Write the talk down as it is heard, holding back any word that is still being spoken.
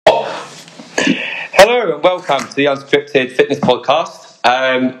Hello and welcome to the Unscripted Fitness Podcast.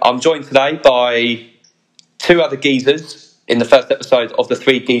 I'm joined today by two other geezers in the first episode of the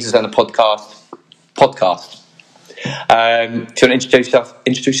Three Geezers and a Podcast. Do you want to introduce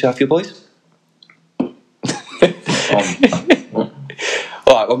yourself, you boys? All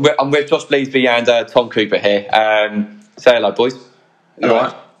right, I'm with Josh Bleasby and Tom Cooper here. Say hello, boys. All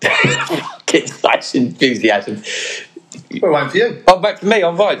right. Get such enthusiasm. We're waiting for you. I'm back for me.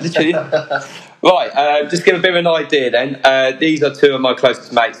 I'm right, literally. Right, just give a bit of an idea then. These are two of my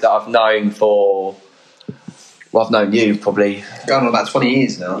closest mates that I've known for... Well, I've known you probably... Going on about 20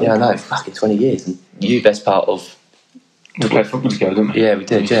 years now. Yeah, I know, fucking 20 years. And you best part of... We played football together, didn't we? Yeah, we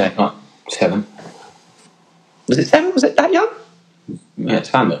did, yeah. Like 7. Was it 7? Was it that young? Yeah, it's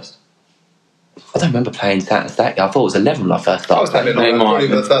Sandhurst. I don't remember playing Saturday that young. I thought it was 11 when I first I was started. having probably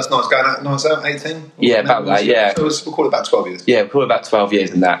the first nights going out, nights out, 18? Yeah, about that, yeah. So we'll call it about 12 years. Yeah, we'll call it about 12 years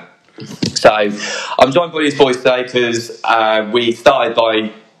in that. So, I'm joined by these boys today because we started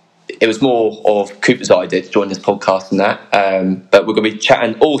by... It was more of Cooper's idea to join this podcast and that. But we're going to be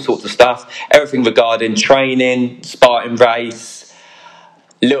chatting all sorts of stuff. Everything regarding training, Spartan race,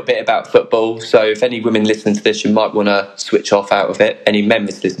 a little bit about football. So if any women listen to this, you might want to switch off out of it. Any men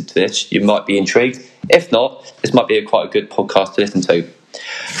listen to this, you might be intrigued. If not, this might be quite a good podcast to listen to.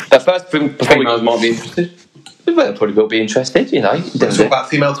 But first, before we might be interested. Well, probably will be interested, you know. Want to talk about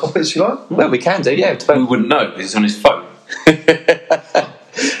female topics you like? Well, we can do, yeah. We wouldn't know because it's on his phone.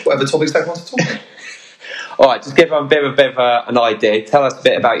 Whatever topics they want to talk about. All right, just give them a bit of an idea. Tell us a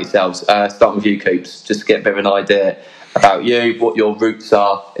bit about yourselves. Starting with you, Coops. Just to get a bit of an idea about you, what your roots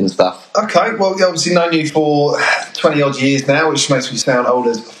are and stuff. Okay, well, I've obviously known you for 20 odd years now, which makes me sound old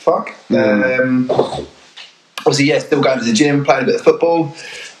as fuck. Obviously, yeah, still going to the gym, playing a bit of football,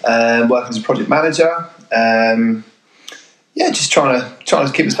 working as a project manager. Yeah, just trying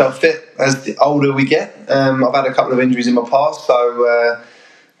to keep myself fit as the older we get. I've had a couple of injuries in my past, so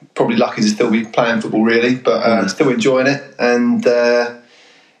probably lucky to still be playing football, really, but still enjoying it. And yeah,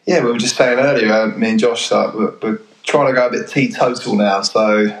 we were just saying earlier, me and Josh, we're trying to go a bit teetotal now.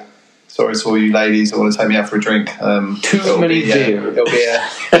 So sorry to all you ladies that want to take me out for a drink. Too many beer. It'll be a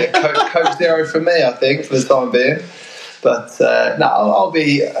Coke Zero for me, I think, for the time being. But no, I'll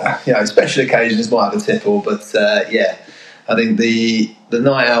be, special occasions might have a tipple, but yeah. I think the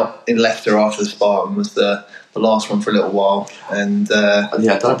night out in Leicester after the Spartan was the last one for a little while. And yeah, I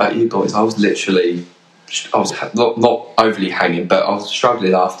don't know about you boys. I was not overly hanging, but I was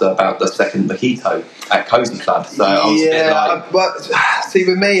struggling after about the second mojito at Cozy Club. So I was a bit like... But see,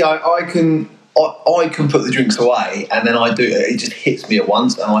 with me, I can put the drinks away, and then I do. It just hits me at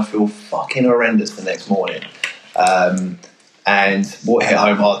once, and I feel fucking horrendous the next morning. And what hit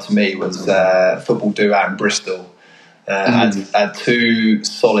home hard to me was football do out in Bristol. Had two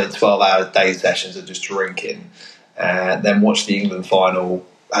solid 12-hour day sessions of just drinking, and then watched the England final.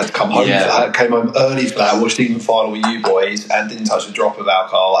 I had to come home. I came home early for that. Watched the England final with you boys, and didn't touch a drop of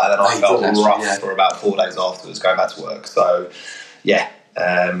alcohol. And then I felt rough for about 4 days afterwards, going back to work. So, yeah,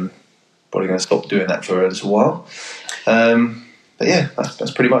 probably going to stop doing that for a little while. But yeah,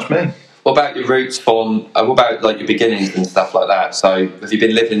 that's pretty much me. What about your roots from? What about like your beginnings and stuff like that? So, have you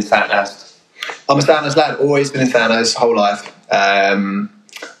been living in Sandhurst? I'm a Sandhurst lad, always been in Sandhurst whole life.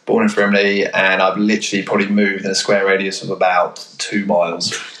 Born in Frimley, and I've literally probably moved in a square radius of about 2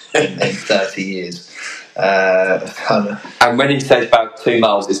 miles in 30 years. And when he says about 2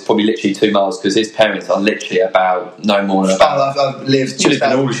 miles, it's probably literally 2 miles because his parents are literally about no more than about... I've lived just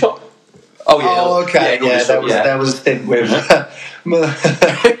in Aldershot. Oh, okay. Yeah, there was a stint with...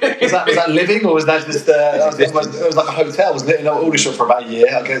 was that living, or was that just... it was like a hotel, wasn't it, in Aldershot for about a year?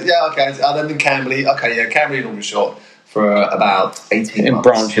 Okay, yeah, okay. And then in Camberley. Okay, yeah, Camberley and Aldershot for about 18 months.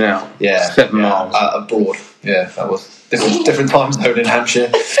 Branching out. Yeah. 7 miles. Abroad. Yeah, that was different time zone in Hampshire.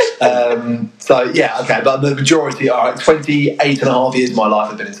 So, yeah, okay. But the majority, 28 and a half years of my life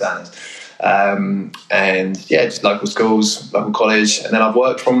have been in Sandhurst. And, yeah, just local schools, local college. And then I've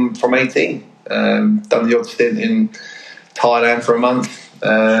worked from 18. Done the odd stint in Thailand for a month.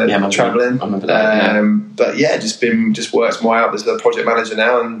 Travelling. I remember that, But, yeah, just worked my way up as a project manager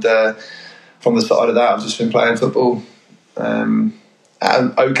now. And from the side of that, I've just been playing football at an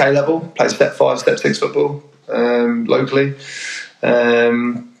okay level. Played step 5, step 6 football locally.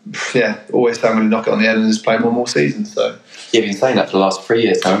 Yeah, always family knock it on the head and just play one more season. So you've been saying that for the last 3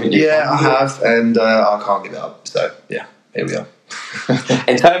 years now, haven't you? Yeah, I have, and I can't give it up. So yeah, here we are.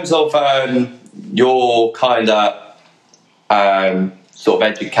 In terms of your kind of sort of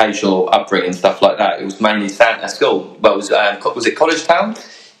educational upbringing, stuff like that, it was mainly Sandhurst School. Well, was it College Town?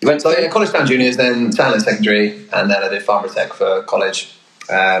 You went to College Town Juniors, then Sandhurst Secondary, and then I did Farmer Tech for college.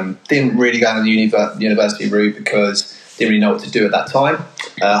 Didn't really go down the university route because didn't really know what to do at that time.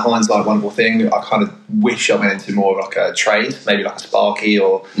 Hindsight, wonderful thing. I kind of wish I went into more of like a trade, maybe like a Sparky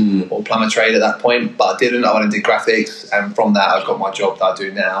or plumber trade at that point, but I didn't. I went and did graphics, and from that I've got my job that I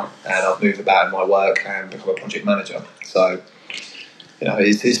do now, and I've moved about in my work and become a project manager. So, you know,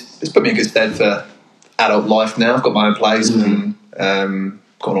 it's put me in good stead for adult life now. I've got my own place and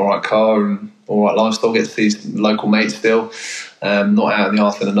got an alright car and alright lifestyle. Get to see local mates still, not out in the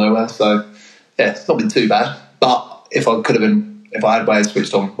arse end of nowhere. So, yeah, it's not been too bad. But if I had ways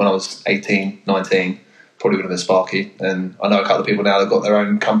switched on when I was 18, 19, probably would have been Sparky. And I know a couple of people now that have got their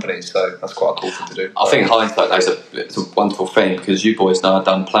own companies, so that's quite a cool thing to do. I think hindsight, though, it's a wonderful thing because you boys know I've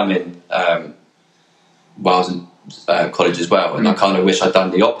done plumbing while I was in college as well, and I kind of wish I'd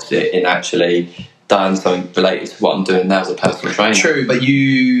done the opposite in actually done something related to what I'm doing now as a personal trainer. True, but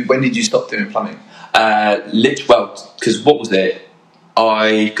when did you stop doing plumbing? Because what was it?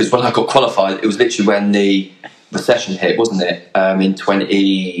 Because when I got qualified, it was literally when the recession hit, wasn't it? In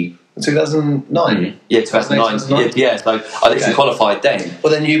 2009. Yeah, 2009. Yeah, so I literally qualified then.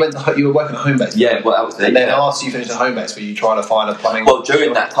 Well, then you were working at home base. Yeah, well, that was it. And then after you finished at home base, were you trying to find a plumbing? Well,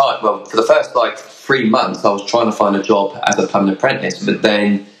 during that time, for the first 3 months, I was trying to find a job as a plumbing apprentice, but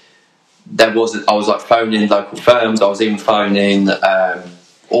then I was phoning local firms. I was even phoning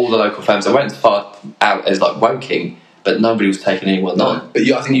all the local firms. I went as far out as Woking, but nobody was taking anyone on. But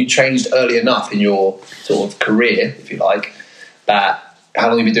I think you changed early enough in your sort of career, if you like, that. How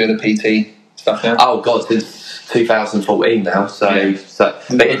long have you been doing the PT stuff now? Oh God, since 2014 now.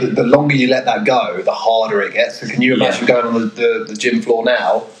 The longer you let that go, the harder it gets. So can you imagine going on the gym floor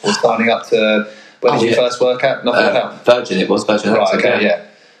now or signing up to when did you first work out? Virgin, it was Virgin. Right, okay, yeah.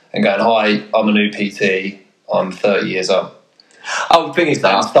 And going, hi, I'm a new PT. I'm 30 years old. Oh, the thing is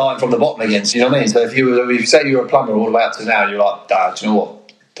that I'm starting from the bottom again. So you know what I mean? So if you say you're a plumber all the way up to now, you're like, Dad, do you know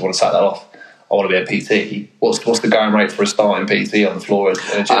what? I want to sack that off. I want to be a PT. What's the going rate for a starting PT on the floor in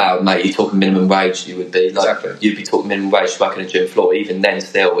a gym? Mate, you're talking minimum wage. You would be exactly. You'd be talking minimum wage working a gym floor. Even then,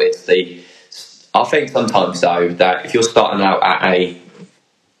 still, it's the. I think sometimes though that if you're starting out at a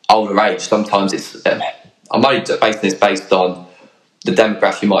older age, sometimes it's. I'm only basing this based on the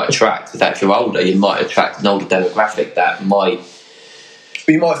demographic you might attract. That if you're older, you might attract an older demographic that might.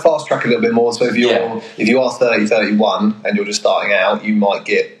 But you might fast track a little bit more. So if you are 30, 31 and you're just starting out, you might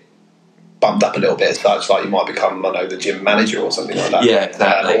get bumped up a little bit, such like you might become, the gym manager or something like that. Yeah,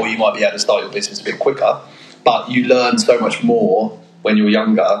 exactly. Or you might be able to start your business a bit quicker. But you learn so much more when you're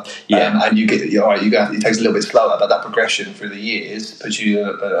younger. And you get, it takes a little bit slower, but that progression through the years puts you in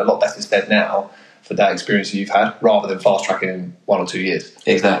a lot better stead now for that experience you've had, rather than fast tracking in 1 or 2 years.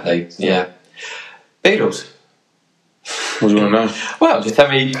 Exactly. So. Yeah. Beatles. What do you want to know? Well, just tell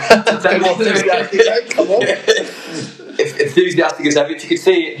me. Come on. Enthusiastic as ever. If you could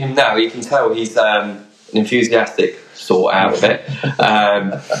see him now, you can tell he's an enthusiastic sort out of it.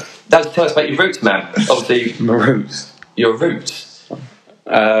 Tell us about your roots, man. Obviously, My roots. Your roots.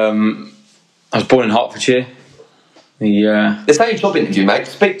 I was born in Hertfordshire. This ain't a job interview, mate.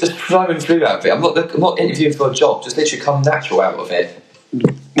 Just flowing through out of it. I'm not interviewing for a job. Just literally come natural out of it.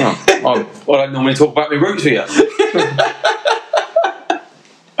 I don't normally talk about my roots with you.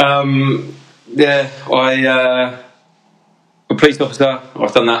 I'm a police officer.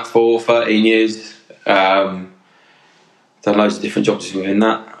 I've done that for 13 years. Done loads of different jobs within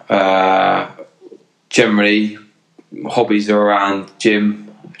that. Generally, hobbies are around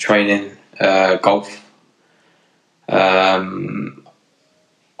gym, training, golf. I've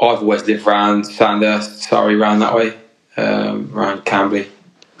always lived around Sandhurst, Surrey, around that way, around Camberley.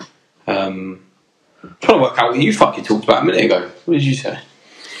 Trying to work out what you fucking talked about a minute ago. What did you say?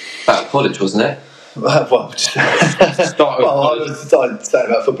 About college, wasn't it? I was saying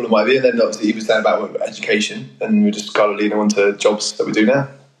about football and what have you, and then obviously he was saying about education, and we're just kind of leaning on to jobs that we do now.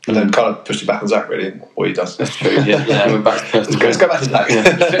 And then kind of pushed it back on Zach, really, and what he does. That's true, yeah. We're back to personal. Let's go back to Zach.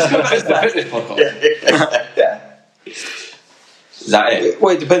 Let's go back to the fitness podcast. Yeah. Is that it?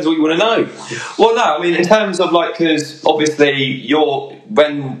 Well, it depends what you want to know. Well, no, I mean, in terms of because obviously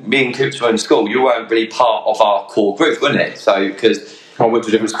when me and Coops were in school, you weren't really part of our core group, wasn't it? So, because I went to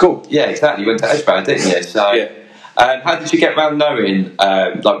a different school. Yeah, exactly. You went to Edgeborough, didn't you? So, yeah. How did you get around knowing?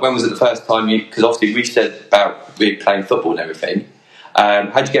 When was it the first time you? Because obviously we said about really playing football and everything.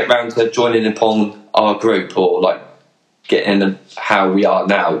 How did you get around to joining upon our group, or getting how we are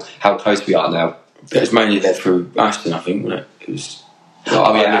now, how close we are now? It was mainly there through Ashton, I think, wasn't it? It was.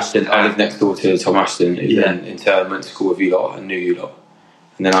 Ashton. I lived next door to Tom Ashton, who then in turn went to school with you lot and knew you lot.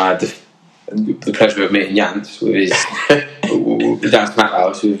 And then I had the pleasure of meeting Jans with his down to Matt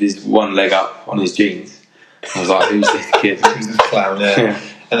House with his one leg up on his jeans. I was like, who's this kid? Who's this clown? Yeah.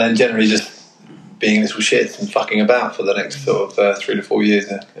 And then generally just being little shits and fucking about for the next sort of 3 to 4 years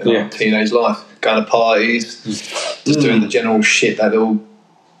in our teenage life. Going to parties, just doing the general shit that all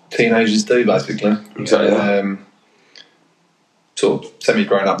teenagers do, basically. Exactly. Sort of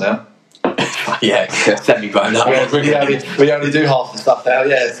semi-grown up now. Yeah, semi-grown up. We only do half the stuff now,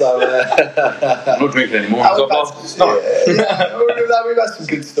 so... I'm not drinking anymore. We've had some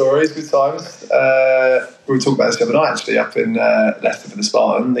good stories, good times. We were talking about this the other night, actually, up in Leicester for the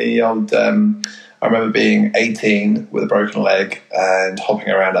Spartan. The old... I remember being 18 with a broken leg and hopping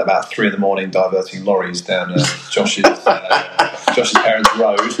around at about 3 a.m, diverting lorries down Josh's parents'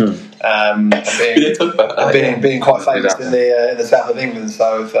 road. Being quite famous in the south of England.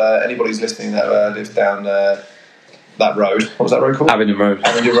 So if anybody's listening that lives down that road, what was that road called? Abingdon Road.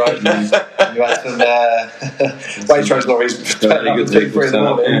 Abingdon Road. And you had some Waitrose lorries turning up at 2, 3 in the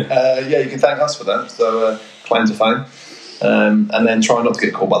morning. You can thank us for that. So claim to fame. And then trying not to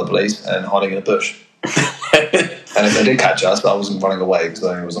get caught by the police and hiding in a bush. And if they did catch us, I wasn't running away because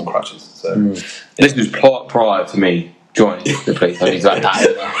I was on crutches. So this was prior to me joining the police. I did not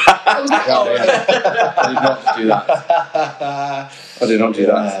do that. I did not do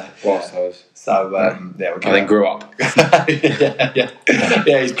that whilst I was. So I then grew up.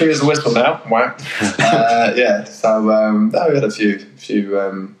 He's clear as a whistle now. Wow. So we had a few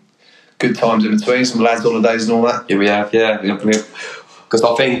good times in between, some lads holidays and all that. Yeah, we have. Because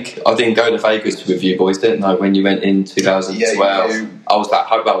I didn't go to Vegas with you boys, didn't I? When you went in 2012, I was like,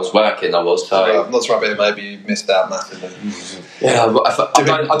 hope I was working. So I'm not sure about it. Maybe you missed out massively. Yeah,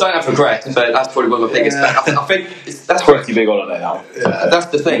 I don't have regrets, but that's probably one of my biggest. I think that's pretty big holiday now. Yeah. That's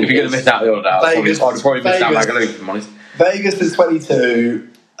the thing. If you're going to miss out the holiday, I'd probably miss out Magaloo, if I'm honest. Vegas is 22.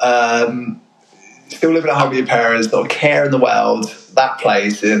 Still living at home with your parents, not a care in the world. That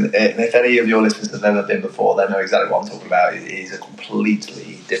place, and if any of your listeners have never been before, they know exactly what I'm talking about. It is a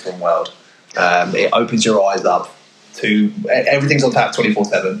completely different world. It opens your eyes up to everything's on tap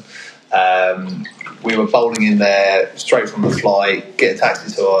 24/7. We were bowling in there straight from the flight, get a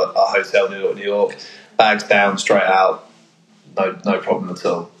taxi to a hotel in New York, bags down, straight out, no problem at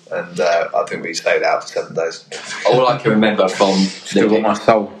all. And I think we stayed out for 7 days. All I can remember from my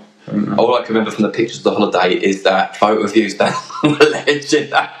soul. All I can remember from the pictures of the holiday is that photo of you standing on the ledge in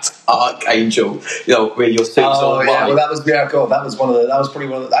that Archangel, where your suits all white. Well, that was probably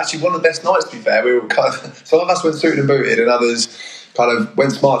one of the best nights. To be fair, we were some of us went suited and booted, and others kind of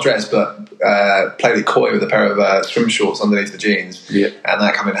went smart dressed, but played it coy with a pair of swim shorts underneath the jeans. Yeah. And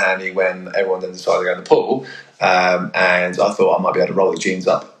that came in handy when everyone then decided to go in the pool. And I thought I might be able to roll the jeans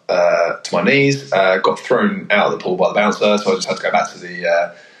up to my knees. Got thrown out of the pool by the bouncer, so I just had to go back to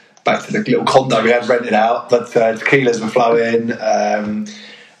the little condo we had rented out, but tequilas were flowing.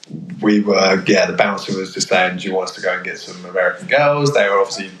 The bouncer was just saying, do you want us to go and get some American girls? They were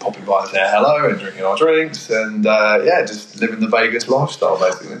obviously popping by and saying hello and drinking our drinks, and just living the Vegas lifestyle,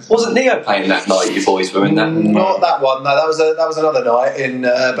 basically. Wasn't Neo playing that night? You boys were in that? Not that one. No, that was another night in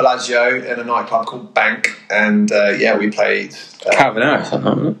Bellagio in a nightclub called Bank, and we played Calvin Harris,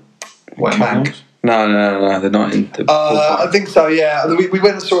 wasn't it? What, Bank? No, they're not in the I think so, yeah. We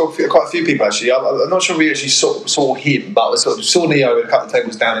went and saw quite a few people, actually. I'm not sure we actually saw him, but we saw Neo with a couple of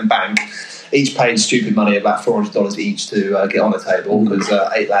tables down in Bank. Each paid stupid money, about $400 each to get on a table, because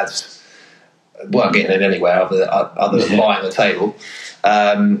 8 lads weren't getting in anywhere other than buying a table.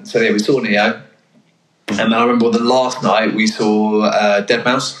 We saw Neo. And then I remember the last night we saw Dead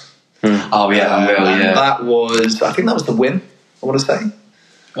Mouse. Oh, yeah. That was, I think that was the Win, I want to say.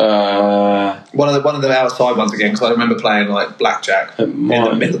 One of the outside ones again, because I remember playing like blackjack in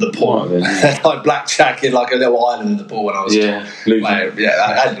the middle of the pool. Like blackjack in like a little island in the pool when I was losing. Playing. Yeah,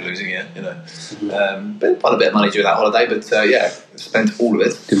 I had been losing it, but won a bit of money during that holiday, but spent all of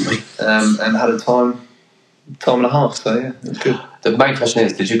it, didn't we? And had a time and a half. So yeah, it was good. The main question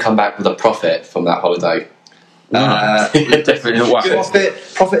is, did you come back with a profit from that holiday? Definitely not.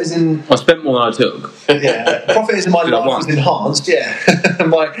 Profit is in. I spent more than I took. Yeah, profit is in my life was enhanced. Yeah,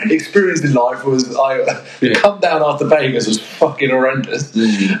 my experience in life was come down after Vegas was fucking horrendous.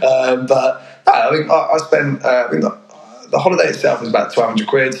 But I think I spent. The holiday itself was about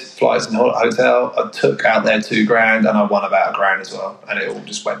 £1,200, flights and hotel. I took out there $2,000, and I won about £1,000 as well, and it all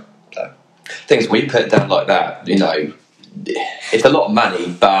just went. So. Things we put it down like that, it's a lot of money,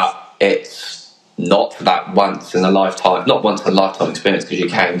 but it's not for that once in a lifetime experience, because you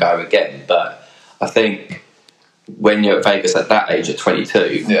can go again. But I think when you're at Vegas at that age, at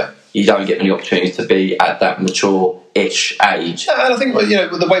 22, you don't get many opportunities to be at that mature-ish age. Yeah, and I think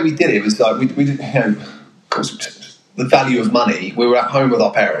the way we did it was like we did, the value of money. We were at home with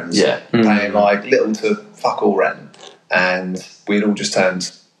our parents, paying like little to fuck all rent, and we'd all just turned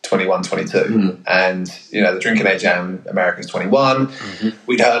 21, 22, and the drinking age in America is 21.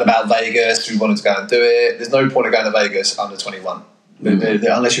 We'd heard about Vegas, we wanted to go and do it. There's no point of going to Vegas under 21.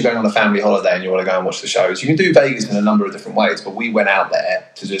 Unless you're going on a family holiday and you want to go and watch the shows. You can do Vegas in a number of different ways, but we went out there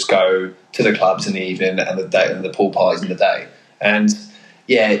to just go to the clubs in the evening and the day and the pool parties in the day. And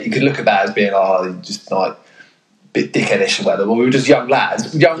yeah, you could look at that as being just like a bit dickheadish or whatever. But we were just young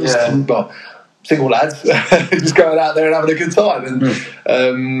lads, single lads, just going out there and having a good time.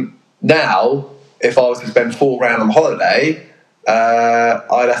 And now, if I was to spend $4,000 on holiday,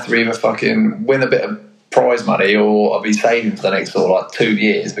 I'd have to either fucking win a bit of prize money or I'll be saving for the next 2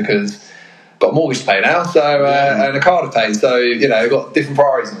 years, because I've got a mortgage to pay now, so and a car to pay, so I've got different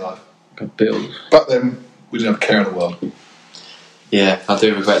priorities in life. Got bills. But then we didn't have a care in the world. Yeah, I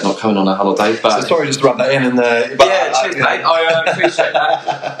do regret not coming on a holiday. But so sorry, just to run that in. Cheers, mate. I appreciate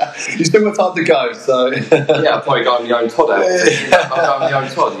that. You still got time to go, so yeah, I'll probably go on my own Todd out. I'll go on my own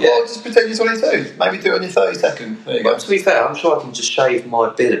Todd. Yeah, well, just pretend you're 22. Maybe do it on your 32nd. There you go. To be fair, I'm sure I can just shave my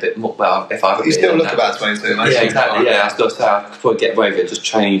beard a bit more. Well, if I have a you still look about 22, mate. Yeah, exactly. Yeah, I was going to say I could probably get away with it. Just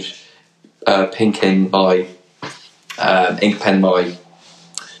change pink in my ink pen my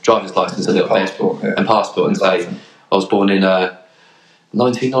driver's license a little passport, bit and passport, and say I was born in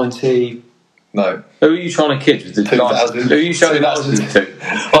 1990. No. Who are you trying to kid with the 2000? Who are you showing license to?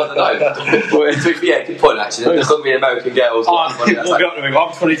 I don't know. Yeah, good point actually. There's going to be American girls. Walk up to him,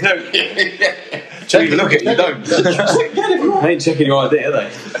 I'm 22. Check you look at you don't. They ain't checking your ID, are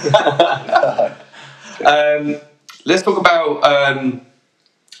they? Let's talk about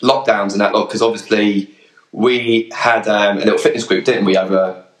lockdowns and that lot, because obviously we had a little fitness group, didn't we?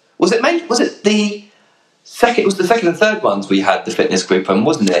 Over was it the second? It was the second and third ones we had the fitness group on,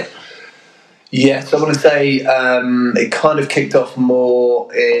 wasn't it? Yes, I want to say it kind of kicked off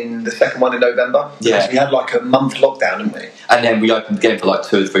more in the second one in November. Yeah, we had like a month lockdown, didn't we? And then we opened again for like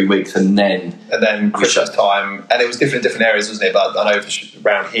 2 or 3 weeks, and then Christmas time, and it was different in different areas, wasn't it? But I know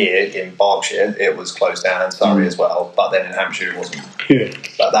around here in Berkshire it was closed down, and Surrey as well. But then in Hampshire it wasn't. Yeah.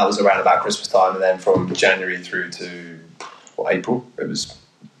 But that was around about Christmas time, and then from January through to April it was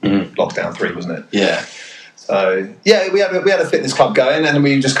lockdown 3, wasn't it? Yeah. So yeah, we had a fitness club going, and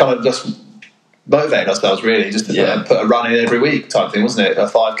we just kind of motivated ourselves really, just to put a run in every week type thing, wasn't it? A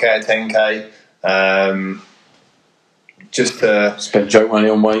 5k, a 10k, just to spend joke money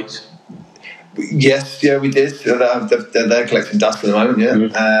on weights. Yes, yeah, we did. They're collecting dust at the moment, yeah.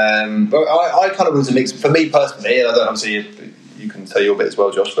 But I kind of was a mix for me personally, and I don't obviously you can say your bit as well,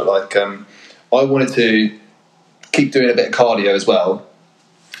 Josh. But like, I wanted to keep doing a bit of cardio as well.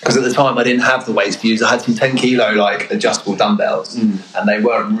 Because at the time I didn't have the weights to use. I had some 10 kilo like adjustable dumbbells, and they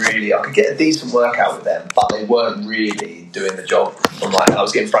weren't really. I could get a decent workout with them, but they weren't really doing the job. I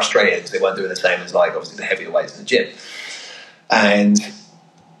was getting frustrated because they weren't doing the same as like obviously the heavier weights in the gym. And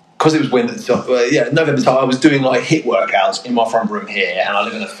because it was winter, November time, I was doing like HIIT workouts in my front room here, and I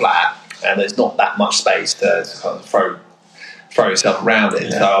live in a flat, and there's not that much space to kind of throw yourself around it.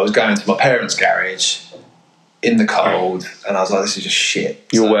 Yeah. So I was going to my parents' garage in the cold, and I was like, "This is just shit."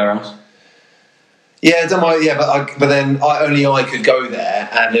 Your warehouse? Yeah, but then I could go there,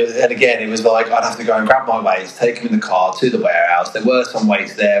 and again it was like I'd have to go and grab my weights, take them in the car to the warehouse. There were some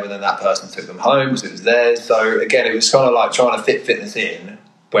weights there, but then that person took them home because it was theirs. So again, it was kind of like trying to fit fitness in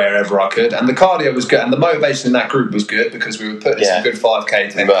wherever I could, and the cardio was good, and the motivation in that group was good because we were putting some good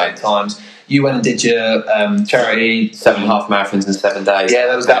 5k, 10k times. You went and did your charity 7.5 marathons in 7 days. Yeah,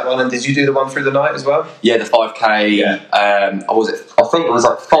 that was that one. And did you do the one through the night as well? Yeah, the 5k. Yeah. I think it was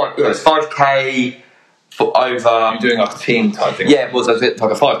like 5. It was 5k for over. You're doing like a team type thing. Yeah, it was like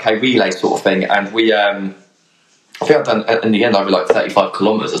a 5k relay sort of thing, and we. I think I've done in the end over like 35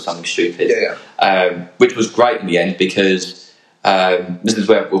 kilometres or something stupid. Yeah. Which was great in the end because this is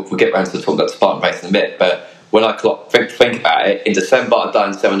where we'll get around to talk about the Spartan race in a bit, but. When I think about it, in December I'd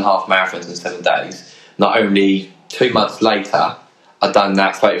done 7.5 marathons in 7 days. Not only 2 months later, I'd done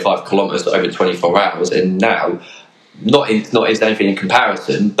that 35 kilometres over 24 hours, and now, not is anything in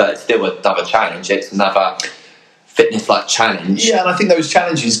comparison, but it's still another challenge. It's another fitness-like challenge. Yeah, and I think those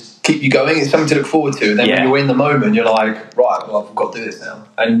challenges keep you going. It's something to look forward to. And then when you're in the moment, you're like, right, well, I've got to do this now.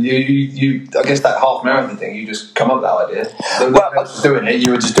 And you I guess that half marathon thing, you just come up with that idea. So well, I was just doing it.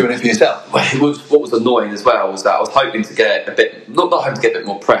 You were just doing it for yourself. What was annoying as well was that I was hoping to get a bit, not hoping to get a bit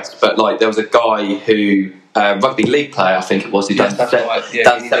more press, but like there was a guy who, rugby league player, I think it was, who done 7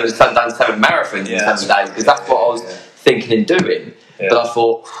 marathons in 7 days, because that's what I was thinking and doing. Yeah. But I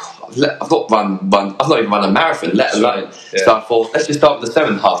thought, I've not even run a marathon, let alone. Yeah. So I thought, let's just start with the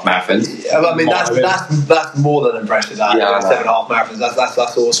 7.5 marathons. Yeah, I mean, that's more than impressive. That 7.5 marathons.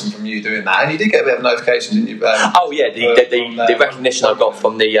 That's awesome from you doing that, and you did get a bit of notification, didn't you? The recognition I got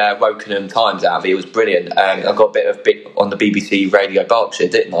from the Wokingham Times out of it was brilliant. I got a bit of on the BBC Radio Berkshire,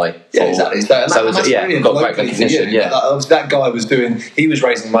 didn't I? Yeah, exactly. So it was got great recognition. Yeah, that guy was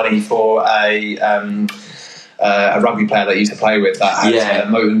raising money for a rugby player that he used to play with that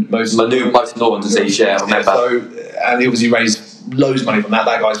had motor neuron disease. Yeah, I remember. So, and he raised loads of money from that.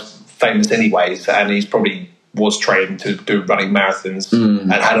 That guy's famous anyways, and he's probably was trained to do running marathons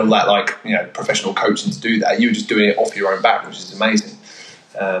and had all that professional coaching to do that. You were just doing it off your own back, which is amazing.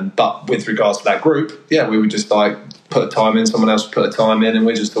 But with regards to that group, we would just put a time in, someone else would put a time in, and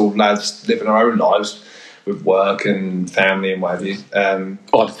we're just all lads living our own lives with work and family and what have you. I'd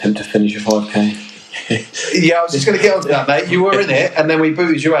attempt to finish a 5k. Yeah, I was just going to get onto that, mate. You were in it, and then we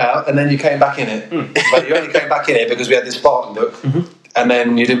booted you out, and then you came back in it. But you only came back in it because we had this Spartan book, and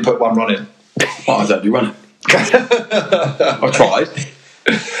then you didn't put one run in. Well, I don't do running. I tried.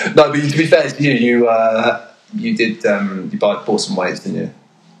 No, but to be fair to you, you did you bought some weights, didn't you?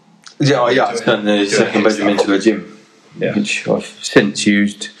 Yeah, I turned the second bedroom into a gym, which I've since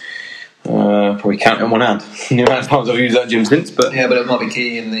used. Probably count it on one hand. The amount of times I've used that gym since, but it might be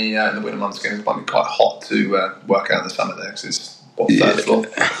key in the winter months. It might be quite hot to work out in the summer there because it's third floor.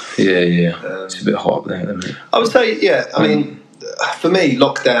 It's a bit hot up there at the minute. I would say, I mean, for me,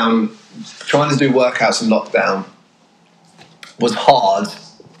 lockdown, trying to do workouts in lockdown was hard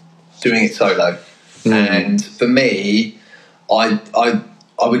doing it solo. And for me, I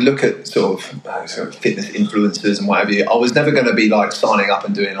would look at sort of fitness influencers and whatever. I was never going to be signing up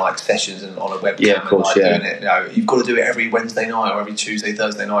and doing sessions and on a webcam doing it. You've got to do it every Wednesday night or every Tuesday,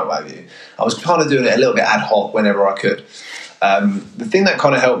 Thursday night, whatever. I was kind of doing it a little bit ad hoc whenever I could. The thing that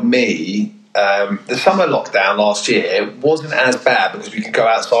kind of helped me, the summer lockdown last year wasn't as bad because we could go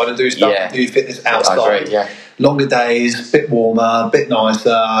outside and do stuff, do fitness outside. Longer days, bit warmer, bit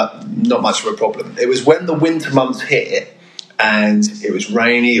nicer, not much of a problem. It was when the winter months hit and it was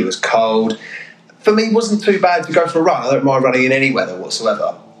rainy, it was cold. For me, it wasn't too bad to go for a run. I don't mind running in any weather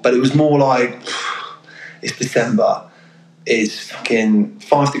whatsoever. But it was more like, it's December, it's fucking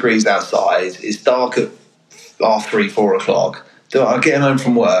 5 degrees outside, it's dark at 3, 4 o'clock. I'm getting home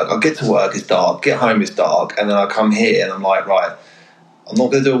from work, I get to work, it's dark, get home, it's dark, and then I come here and I'm like, right, I'm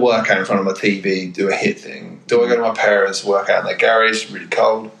not going to do a workout in front of my TV, do a HIIT thing. Do I go to my parents, work out in their garage, really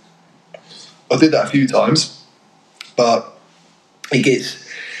cold? I did that a few times, but you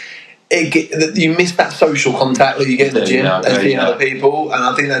miss that social contact that you get in the gym and seeing other people, and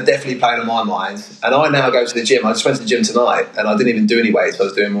I think that definitely played on my mind. And I now go to the gym. I just went to the gym tonight, and I didn't even do any weights. I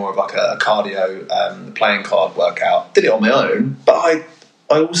was doing more of a cardio, playing card workout. Did it on my own, but I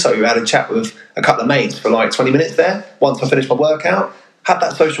also had a chat with a couple of mates for 20 minutes there. Once I finished my workout, had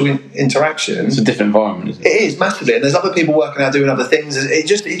that social interaction. It's a different environment, isn't it? It is massively, and there's other people working out doing other things. It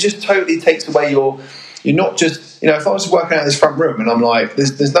just totally takes away You're not just, if I was working out in this front room and I'm like,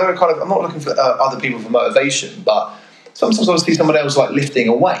 there's no kind of, I'm not looking for other people for motivation, but sometimes I see someone else lifting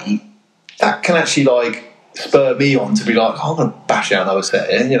a weight, that can actually spur me on to be like, I'm going to bash out another set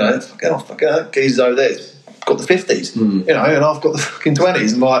here, fucking geezer's over there, got the 50s, and I've got the fucking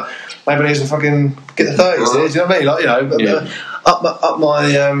 20s, and maybe I need to fucking get the 30s here, do you know what I mean?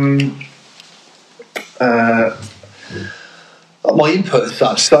 Up my input as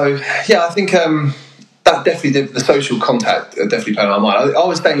such. So, I think... that definitely did, the social contact definitely played on my mind. I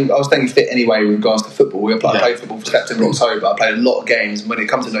was staying fit anyway with regards to football. I played football for September, October. I played a lot of games, and when it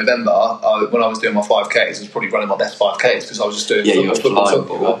comes to November, when I was doing my 5Ks, I was probably running my best 5Ks because I was just doing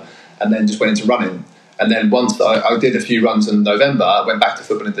football, and then just went into running. And then once I did a few runs in November, I went back to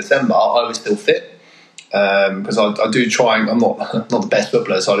football in December. I was still fit because I do try. I'm not the best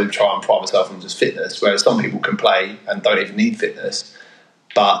footballer, so I do try and pride myself on just fitness. Whereas some people can play and don't even need fitness.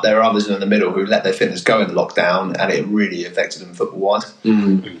 But there are others in the middle who let their fitness go in the lockdown, and it really affected them football-wise.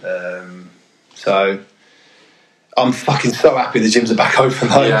 So I'm fucking so happy the gyms are back open.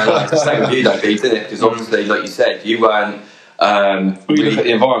 It's the same with you, though, Pete, isn't it? Because obviously, like you said, you weren't. You look at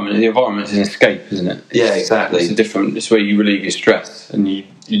the environment. The environment is an escape, isn't it? Yeah, exactly. It's where you relieve your stress, and you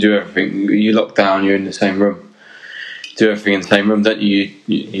do everything. You lock down. You're in the same room. Do everything in the same room, don't you?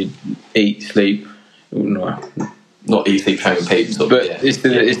 You eat, sleep. Not easy playing people, but it's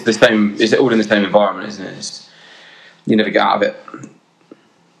the same. It's all in the same environment, isn't it? You never get out of it.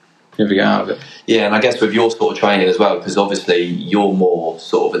 Yeah, and I guess with your sort of training as well, because obviously you're more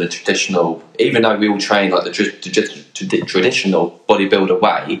sort of in a traditional. Even though we all train like the traditional bodybuilder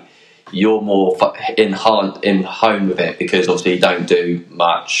way, you're more in home with it, because obviously you don't do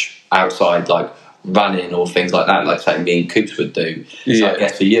much outside, like running or things like that, like say me and Coops would do. So I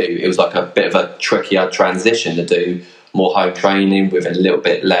guess for you it was like a bit of a trickier transition to do more home training with a little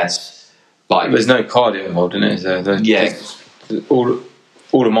bit less, like there's no cardio involved in it, is there?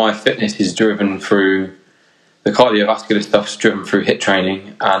 All of my fitness is driven through, the cardiovascular stuff's driven through HIIT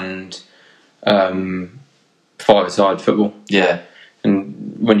training and five-a-side football. Yeah.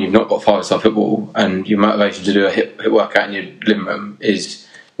 And when you've not got five-a-side football and your motivation to do a HIIT workout in your living room is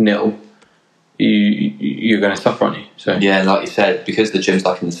nil, you're going to suffer, aren't you? So yeah, like you said, because the gym's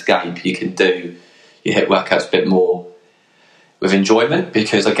like an escape, you can do your HIIT workouts a bit more with enjoyment,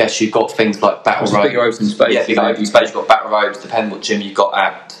 because I guess you've got things like battle ropes. Bigger open space. Yeah, bigger open space. You've got battle ropes, depending what gym you've got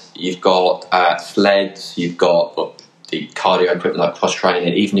at. You've got sleds, you've got the cardio equipment like cross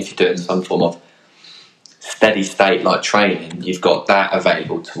training. Even if you're doing some form of steady state like training, you've got that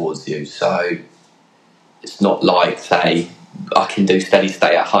available towards you. So it's not like, say, I can do steady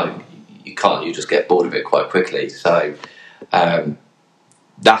state at home. You can't. You just get bored of it quite quickly. So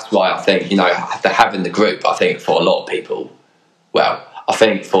that's why I think, after having the group, I think for a lot of people, well, I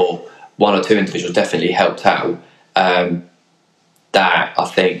think for one or two individuals definitely helped out. That I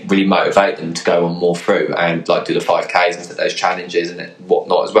think really motivate them to go on more through and like do the 5Ks and set those challenges and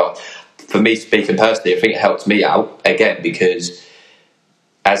whatnot as well. For me, speaking personally, I think it helped me out again, because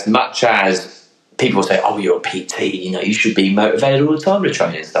as much as people say, "Oh, you're a PT, you should be motivated all the time to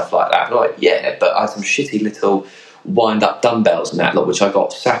train and stuff like that." I'm like, yeah, but I had some shitty little wind-up dumbbells and that, which I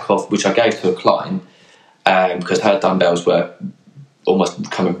got sack off, which I gave to a client because her dumbbells were almost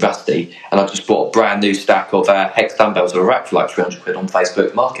becoming rusty, and I just bought a brand new stack of Hex dumbbells of a rack for like 300 quid on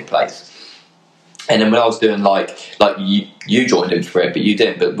Facebook Marketplace. And then when I was doing like you joined in for it, but you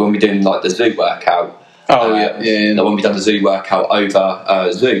didn't. But when we were doing like the zoo workout, when we done the zoo workout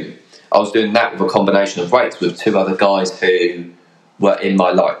over Zoom, I was doing that with a combination of weights with two other guys who were in my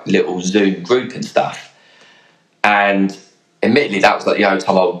like little Zoom group and stuff. And admittedly, that was like the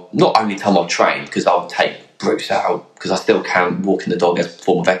only time I'll train, because I'll take Bruce out, because I still count walking the dog as a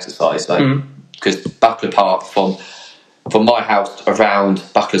form of exercise. Because Buckler Park, from my house around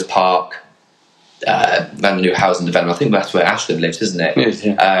Buckler's Park, around the new housing development, I think that's where Ashton lives, isn't it? Yes,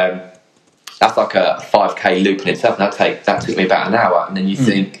 yeah. That's like a 5K loop in itself, and that took me about an hour. And then you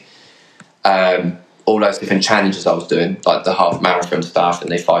think all those different challenges I was doing, like the half marathon stuff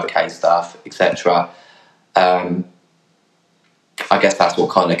and the 5K stuff, etc. I guess that's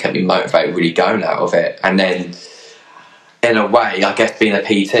what kind of kept me motivated, really going out of it. And then, in a way, I guess being a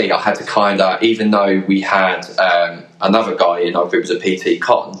PT, I had to kind of, even though we had another guy in our group was a PT,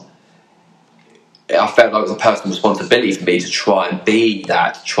 Cotton, I felt like it was a personal responsibility for me to try and be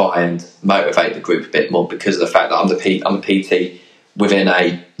that, to try and motivate the group a bit more, because of the fact that I'm a PT within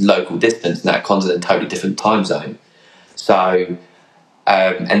a local distance, and that continent, totally different time zone. So,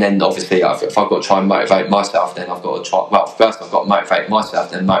 and then obviously if I've got to try and motivate myself, then I've got to try, well, first I've got to motivate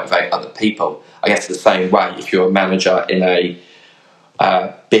myself, then motivate other people. I guess the same way, if you're a manager in a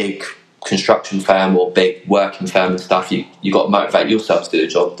big construction firm or big working firm and stuff, you got to motivate yourself to do the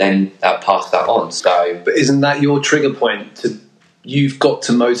job, then pass that on. So, but isn't that your trigger point? You've got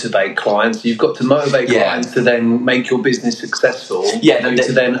to motivate clients. You've got to motivate clients to then make your business successful. Yeah,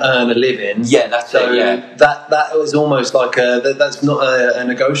 to then earn a living. Yeah, that's it. Yeah, that was almost like that's not a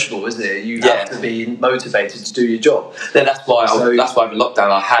negotiable, is it? You have to be motivated to do your job. Then that's why over lockdown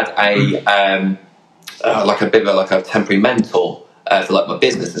I had like a bit of like a temporary mentor for like my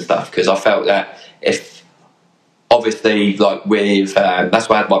business and stuff, because I felt that if obviously like with that's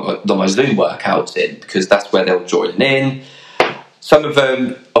why I had my Zoom workouts in, because that's where they were joining in. Some of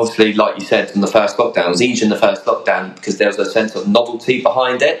them, obviously, like you said, in the first lockdown, it was easier in the first lockdown because there was a sense of novelty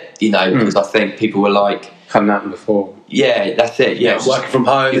behind it, because I think people were like... Hadn't happened before. Yeah, that's it, yeah. Working from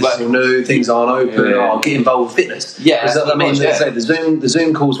home, this is new, things aren't open, get involved with fitness. Yeah, that's what I mean. Say the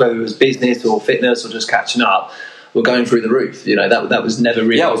Zoom calls, whether it was business or fitness or just catching up, were going through the roof. That was never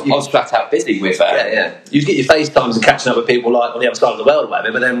really... Yeah, I was flat out busy with that. You'd get your FaceTimes and catching up with people like on the other side of the world or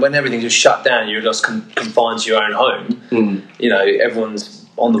whatever, but then when everything just shut down, you're just confined to your own home. Everyone's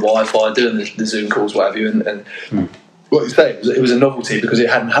on the Wi-Fi doing the Zoom calls, whatever, and what you say, it was a novelty because it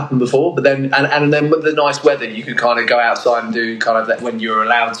hadn't happened before. But then, and then with the nice weather, you could kind of go outside and do kind of that when you were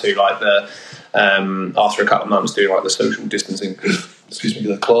allowed to, like the after a couple of months, do like the social distancing,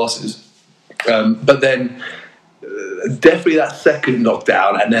 the classes. But then. Definitely that second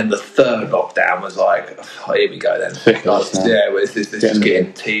lockdown, and then the third lockdown was like, oh, here we go then. This is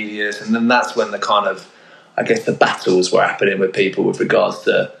getting tedious, and then that's when the kind of, I guess, the battles were happening with people with regards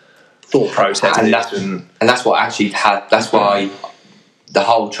to thought processes, and that's what actually had. That's why the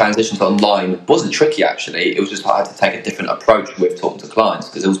whole transition to online wasn't tricky, actually. It was just I had to take a different approach with talking to clients,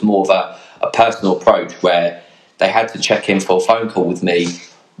 because it was more of a personal approach where they had to check in for a phone call with me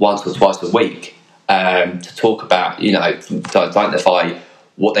once or twice a week to talk about, to identify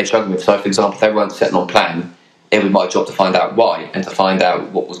what they struggled with. So, for example, if they weren't setting on plan, it was my job to find out why and to find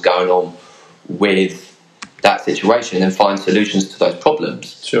out what was going on with that situation and find solutions to those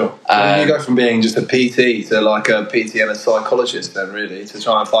problems. Sure. You go from being just a PT to like a PT and a psychologist then, really, to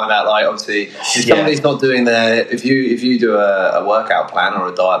try and find out, like, obviously, if somebody's not doing if you do a workout plan or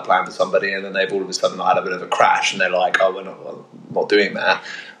a diet plan for somebody and then they've all of a sudden had a bit of a crash and they're like, oh, we're not doing that.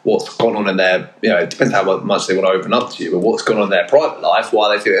 What's gone on in their, it depends how much they want to open up to you, but what's gone on in their private life,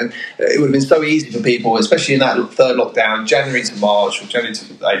 why they feel it. And it would have been so easy for people, especially in that third lockdown, January to March or January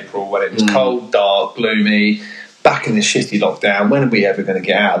to April, when it was cold, dark, gloomy, back in this shitty lockdown. When are we ever going to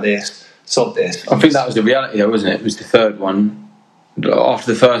get out of this? Sod this. I think that was the reality though, wasn't it? It was the third one.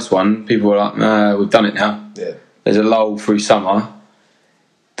 After the first one, people were like, nah, we've done it now. Yeah. There's a lull through summer.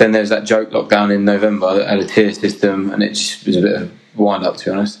 Then there's that joke lockdown in November that had a tier system, and it just was a bit of wind up, to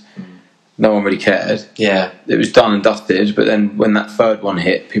be honest. No one really cared. Yeah. It was done and dusted, but then when that third one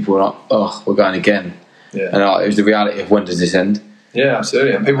hit, people were like, oh, we're going again. Yeah. And it was the reality of, when does this end? Yeah,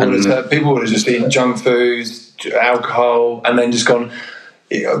 absolutely. And people would have just eaten junk foods, alcohol, and then just gone.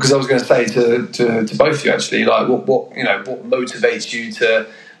 Because I was going to say to both of you, actually, like, what motivates you to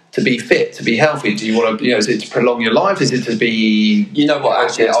be fit, to be healthy? Do you want to, is it to prolong your life? Is it to be,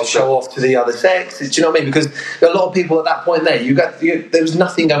 actually, to show off to the other sex? Do you know what I mean? Because a lot of people at that point there was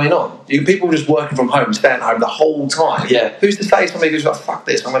nothing going on. People were just working from home, staying at home the whole time. Yeah. Who's to say somebody goes, like, fuck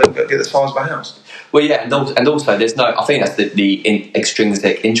this, I'm going to get the size of my house? Well, yeah, and also there's no, I think that's the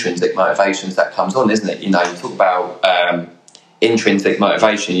intrinsic motivations that comes on, isn't it? You talk about intrinsic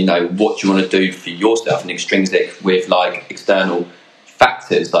motivation, what do you want to do for yourself, and extrinsic with, like, external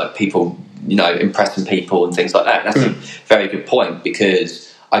factors like people, impressing people and things like that. That's a very good point,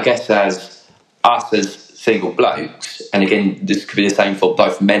 because I guess as single blokes, and again, this could be the same for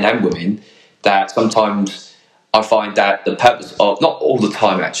both men and women, that sometimes I find that the purpose of, not all the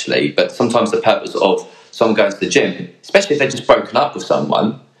time actually, but sometimes the purpose of someone going to the gym, especially if they've just broken up with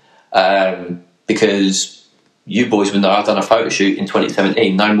someone, because you boys would know I've done a photo shoot in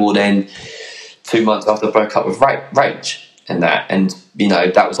 2017, no more than 2 months after I broke up with Rach. And that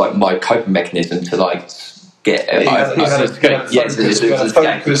was like my coping mechanism to, like, get focus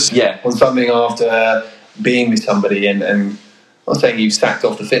on something after being with somebody, and I'm not saying you've sacked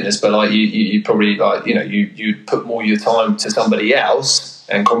off the fitness, but like you probably, like, you put more of your time to somebody else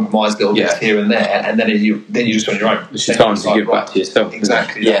and compromise little bits here and there, and then you're just on your own. It's just time to give back to yourself.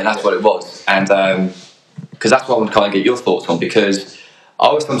 Exactly. Yeah, and that's what it was. And because that's what I want to kind of get your thoughts on, because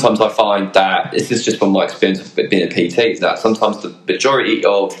sometimes I find that, this is just from my experience of being a PT, is that sometimes the majority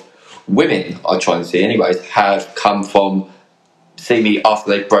of women I try and see anyways have come from see me after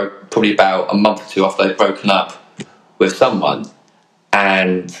they've probably about a month or two after they've broken up with someone,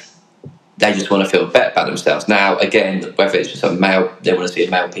 and they just want to feel better about themselves. Now, again, whether it's just a male, they want to see a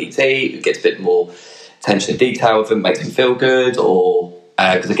male PT who gets a bit more attention to detail with them, makes them feel good, or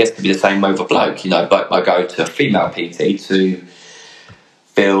because I guess it could be the same way with a bloke. Bloke might go to a female PT to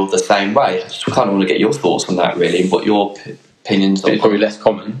feel the same way. I just kind of want to get your thoughts on that, really, and what your opinions on. It's probably less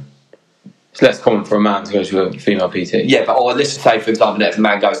common. It's less common for a man to go to a female PT. Yeah, but let's just say, for example, that if a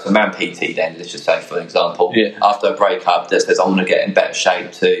man goes to a man PT, then let's just say, for example, after a breakup, that says I want to get in better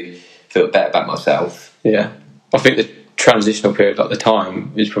shape to feel better about myself. Yeah, I think the transitional period, like the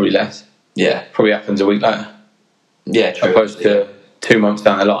time, is probably less. Yeah, probably happens a week later. Yeah, true. Opposed to 2 months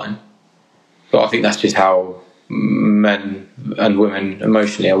down the line. But I think that's just how men and women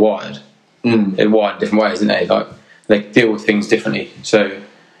emotionally are wired. They're wired in different ways, isn't they? Like, they deal with things differently. So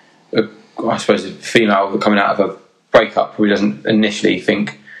I suppose a female coming out of a breakup probably doesn't initially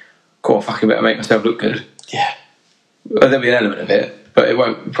think, "God, I fucking better make myself look good." Yeah, well, there'll be an element of it, but it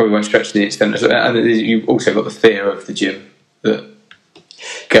probably won't stretch to the extent. And you've also got the fear of the gym that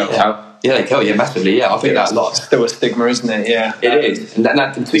girls have. Yeah, they go, massively. Yeah, I think that's a lot. Still a stigma, isn't it? Yeah, it is. And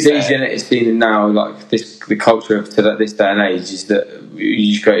it's easy, and it's seen now, like the culture of this day and age is that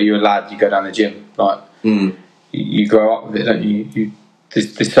you're a lad, you go down the gym, like you grow up with it, don't you?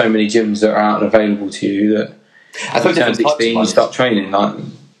 There's so many gyms that are out and available to you that at 16 you start training, like,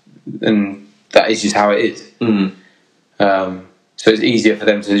 and that is just how it is. So it's easier for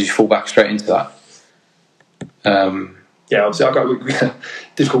them to just fall back straight into that. Yeah, obviously,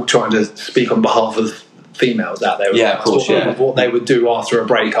 difficult trying to speak on behalf of females out there. Yeah, of course. What they would do after a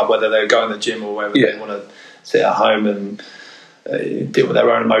breakup, whether they go in the gym or whether they want to sit at home and deal with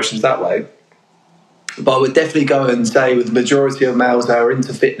their own emotions that way. But I would definitely go and say with the majority of males that are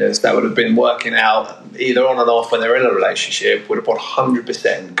into fitness that would have been working out either on and off when they're in a relationship would have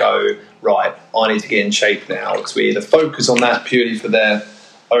 100% go, right, I need to get in shape now, because we either focus on that purely for their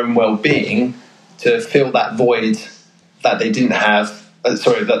own well-being to fill that void that they didn't have,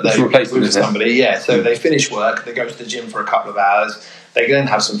 that they with somebody. Yeah, so they finish work, they go to the gym for a couple of hours, they then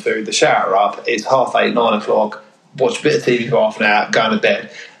have some food, they shower up, it's 8:30, 9 o'clock, watch a bit of TV for half an hour, go to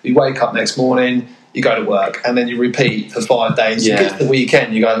bed. You wake up next morning, you go to work, and then you repeat for 5 days. You get to the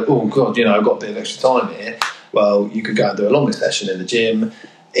weekend, you go, oh God, I've got a bit of extra time here. Well, you could go and do a longer session in the gym.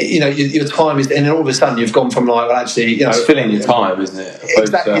 Your time is, and then all of a sudden you've gone from like, well, actually, it's filling your time, isn't it?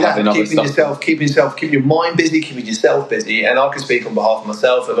 Exactly that. Keeping your mind busy, keeping yourself busy. And I can speak on behalf of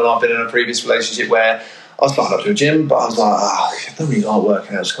myself. When I've been in a previous relationship where I signed up to a gym, but I was like, I don't really like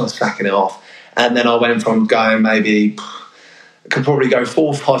working out, just kind of slacking it off. And then I went from going maybe, could probably go 4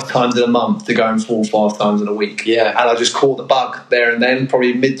 or 5 times in a month to going 4 or 5 times in a week. Yeah. And I just caught the bug there and then,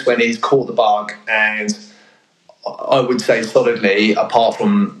 probably mid-20s, caught the bug. And I would say solidly, apart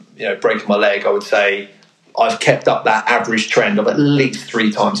from breaking my leg, I would say I've kept up that average trend of at least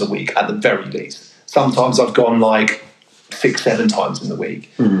 3 times a week, at the very least. Sometimes I've gone like 6, 7 times in the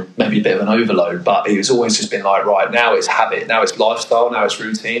week, maybe a bit of an overload, but it's always just been like, right, now it's habit, now it's lifestyle, now it's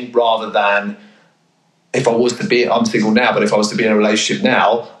routine, rather than if I was to be, I'm single now, but if I was to be in a relationship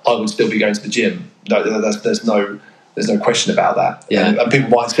now, I would still be going to the gym. No, there's no question about that. Yeah. And people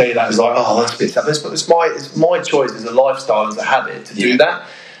might say that as like, oh, that's a bit sad. But it's my choice as a lifestyle, as a habit to do that.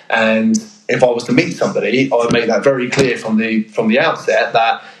 And if I was to meet somebody, I would make that very clear from the outset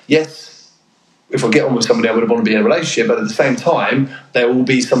that, yes, if I get on with somebody, I would want to be in a relationship, but at the same time, there will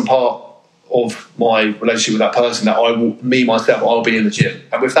be some part of my relationship with that person that I'll be in the gym.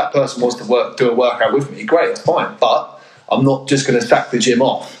 And if that person wants to do a workout with me, great, that's fine. But I'm not just going to sack the gym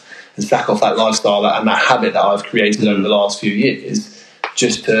off and sack off that lifestyle and that habit that I've created over the last few years,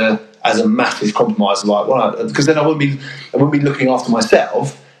 just as a massive compromise. Because then I wouldn't be looking after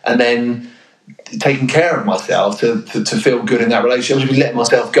myself and then taking care of myself to feel good in that relationship. I would be letting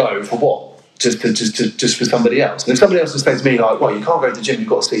myself go for what? Just for somebody else. And if somebody else says to me like, well, you can't go to the gym, you've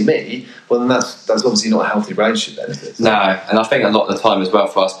got to see me, well then that's obviously not a healthy relationship then, is it? No, and I think a lot of the time as well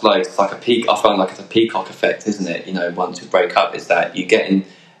for us blokes, it's like I find like it's a peacock effect, isn't it? Once we break up, is that you get in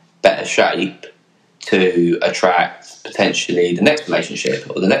better shape to attract potentially the next relationship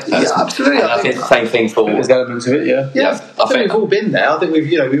or the next person. Yeah, absolutely. And I think it's the same thing for... There's elements to it, yeah. Yeah, I think we've all been there. I think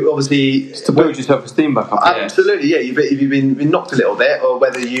we've obviously... It's to build your self-esteem back up. Absolutely, yeah. If you've been knocked a little bit, or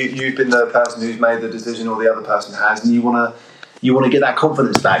whether you've been the person who's made the decision or the other person has, and you want to get that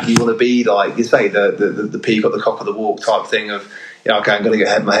confidence back. You want to be, like you say, the peacock, the cock of the walk type thing of, okay, I'm going to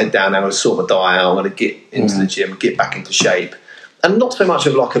get my head down now, I'm going to sort my diet out, I'm going to get into the gym, get back into shape. And not so much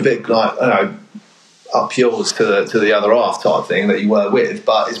of like a big, like, up yours to the other half type thing that you were with,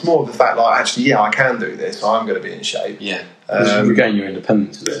 but it's more of the fact like, actually, yeah, I can do this, I'm going to be in shape. Yeah. Regain your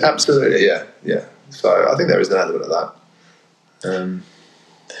independence. Absolutely, yeah. So I think there is an element of that.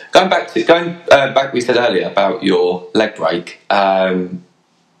 Going back, we said earlier about your leg break.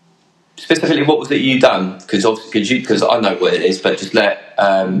 Specifically, what was it you done? Because I know what it is, but just let.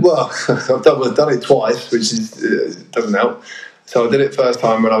 Well, I've done it twice, which doesn't help. So I did it first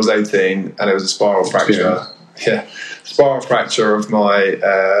time when I was 18, and it was a spiral fracture. Yeah, spiral fracture of my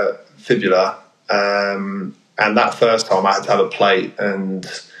fibula, and that first time I had to have a plate and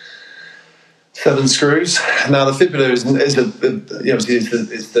 7 screws. Now the fibula is the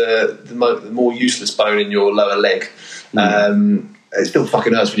more useless bone in your lower leg. It still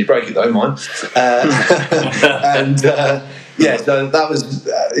fucking hurts when you break it, though, mine. So that was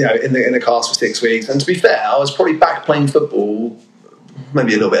in the cast for 6 weeks. And to be fair, I was probably back playing football,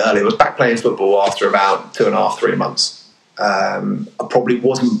 maybe a little bit earlier. I was back playing football after about 2.5, 3 months. I probably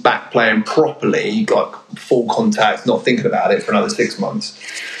wasn't back playing properly, like full contact, not thinking about it for another 6 months.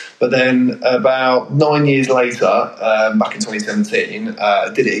 But then about 9 years later, back in 2017, I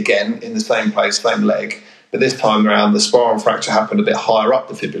did it again in the same place, same leg. But this time around, the spiral fracture happened a bit higher up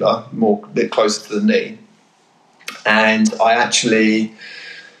the fibula, a bit closer to the knee. And I actually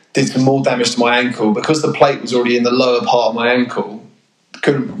did some more damage to my ankle because the plate was already in the lower part of my ankle.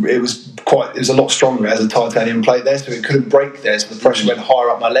 It was a lot stronger as a titanium plate there, so it couldn't break there. So the pressure went higher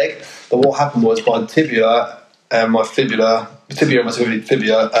up my leg. But what happened was my tibia and my fibula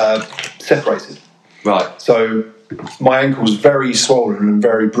separated. Right. So my ankle was very swollen and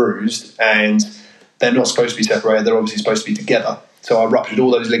very bruised, and they're not supposed to be separated. They're obviously supposed to be together. So I ruptured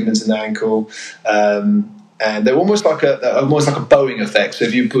all those ligaments in the ankle, and they're almost like a bowing effect. So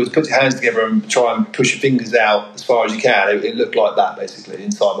if you put your hands together and try and push your fingers out as far as you can, it looked like that basically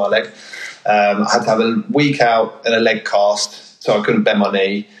inside my leg. I had to have a week out in a leg cast, so I couldn't bend my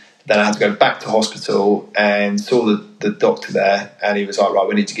knee. Then I had to go back to hospital and saw the doctor there, and he was like, right,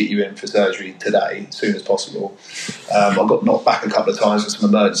 we need to get you in for surgery today, as soon as possible. I got knocked back a couple of times because some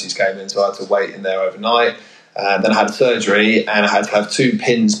emergencies came in, so I had to wait in there overnight. Then I had surgery, and I had to have 2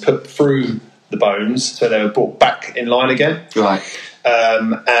 pins put through the bones, so they were brought back in line again. Right.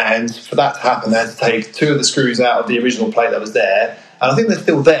 And for that to happen, they had to take 2 of the screws out of the original plate that was there, and I think they're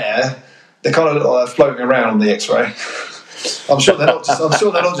still there. They kind of look like they're floating around on the X-ray. I'm sure they're not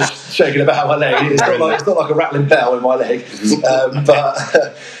just shaking about my leg. It's not like a rattling bell in my leg. But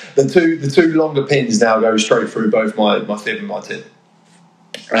the two longer pins now go straight through both my fib and my tib.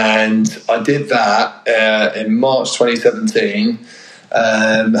 And I did that in March 2017,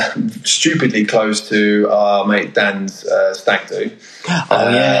 stupidly close to our mate Dan's stag do. Oh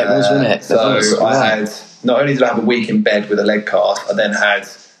yeah, it was, wasn't it? So I had, not only did I have a week in bed with a leg cast, I then had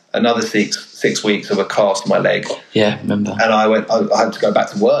another six weeks of a cast on my leg. Yeah, remember. And I had to go back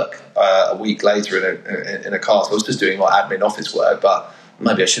to work a week later in a cast. I was just doing like admin office work, but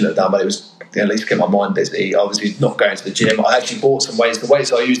maybe I shouldn't have done, but it was at least get my mind busy. Obviously not going to the gym. I actually bought some weights. The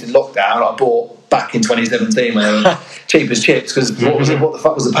weights I used in lockdown I bought back in 2017 when they were cheap as chips, because what the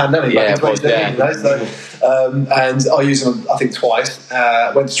fuck was the pandemic back in 2017, you know? So, and I used them I think twice.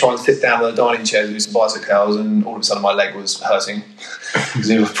 Went to try and sit down on the dining chair to do some bicep curls, and all of a sudden my leg was hurting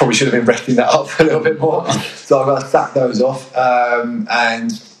because I probably should have been resting that up a little bit more. So I got to sack those off,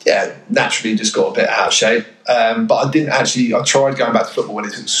 and yeah, naturally just got a bit out of shape. But I didn't actually, I tried going back to football, but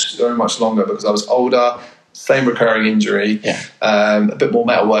it took so much longer because I was older, same recurring injury, a bit more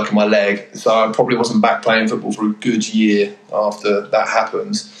metal work in my leg. So I probably wasn't back playing football for a good year after that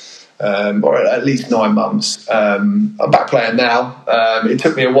happened, or at least 9 months. I'm back playing now. It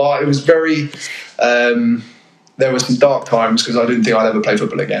took me a while. It was very, there were some dark times because I didn't think I'd ever play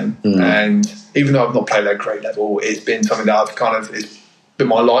football again. And even though I've not played at a great level, it's been something that I've kind of, it's been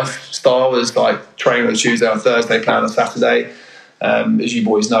my lifestyle, is like training on a Tuesday or Thursday, playing on a Saturday. As you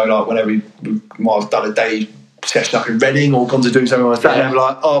boys know, like whenever I've done a day session up in Reading or gone to do something on a Saturday, I'm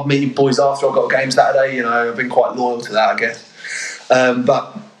like, oh, I'm meeting boys after I've got a game Saturday. You know, I've been quite loyal to that, I guess.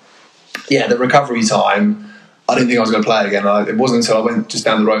 But yeah, the recovery time, I didn't think I was going to play again. It wasn't until I went just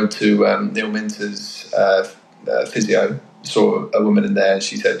down the road to Neil Minter's physio, saw a woman in there, and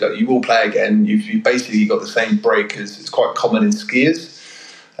she said, look, you will play again. You've basically got the same break as it's quite common in skiers.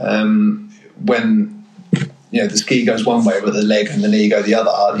 When the ski goes one way but the leg and the knee go the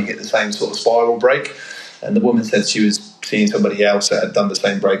other, you get the same sort of spiral break. And the woman said she was seeing somebody else that had done the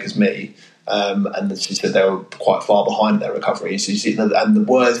same break as me, and she said they were quite far behind their recovery. And the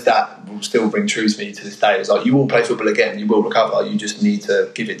words that will still ring true to me to this day is like, you will play football again, you will recover, you just need to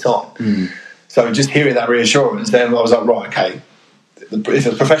give it time. So just hearing that reassurance, then I was like, right, okay, if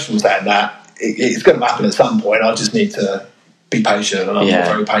a professional saying that, it's going to happen at some point. I just need to be patient, and I'm not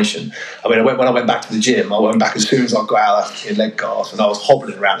very patient. I mean, when I went back to the gym, I went back as soon as I got out of that leg cast, and I was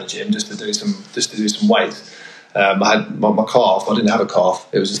hobbling around the gym just to do some weights. I had my calf. I didn't have a calf.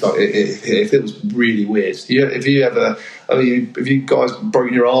 It was just like it was really weird. If you guys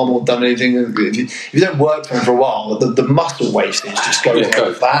broken your arm or done anything, if you don't work for a while, the muscle wastage just goes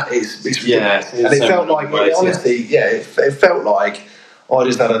like that. It's ridiculous. And it felt like, honestly, it felt like I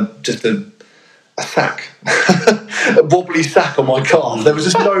just had a sack, a wobbly sack on my calf. There was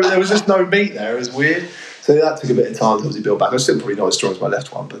just no meat there. It was weird. So that took a bit of time to obviously build back. I'm still probably not as strong as my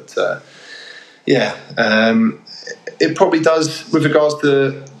left one, but it probably does with regards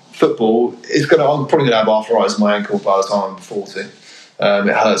to football. I'm probably going to have arthritis in my ankle by the time I'm 40. It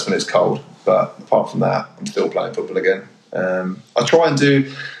hurts when it's cold, but apart from that, I'm still playing football again. I try and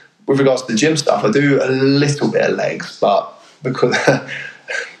do, with regards to the gym stuff, I do a little bit of legs, but because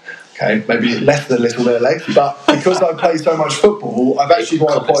okay, maybe less than a little bit of legs, but because I play so much football, I've actually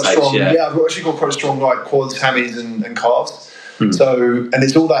got quite strong. Yeah, I've actually got quite strong like quads, hammies, and calves. So, and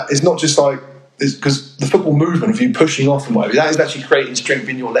it's all that. It's not just like, because the football movement of you pushing off and whatever, that is actually creating strength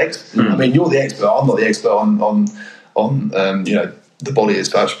in your legs. I mean, you're the expert. I'm not the expert on the body as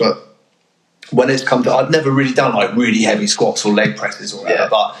such, but when it's come to, I've never really done like really heavy squats or leg presses or whatever,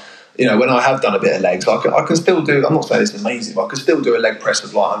 but when I have done a bit of legs, I can still do, I'm not saying it's amazing, but I can still do a leg press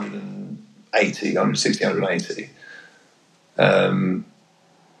of like 180, 160, 180.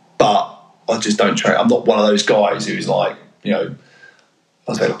 But I just don't train. I'm not one of those guys who's like,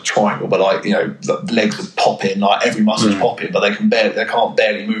 I say like a triangle, but like, the legs are popping, like every muscle's popping, but they can't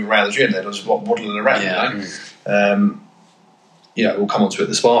barely move around the gym. They're just waddling around, we'll come on to it,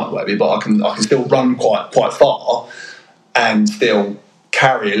 the Spartan, whatever, but I can still run quite far and still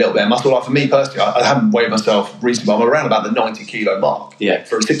carry a little bit of muscle. Like for me personally, I haven't weighed myself recently, but I'm around about the 90 kilo mark. Yeah.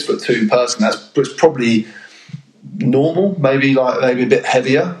 For a 6'2" person, that's probably normal, maybe a bit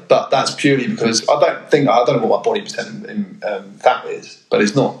heavier, but that's purely because I don't know what my body percent in fat is, but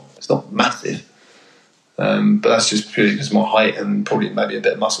it's not massive. But that's just purely because of my height and probably maybe a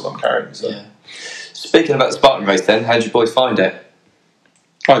bit of muscle I'm carrying. So. Yeah. Speaking about the Spartan race, then, how did you boys find it?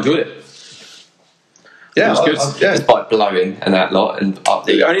 I enjoyed it. Yeah, it was good. Despite blowing and that lot, and up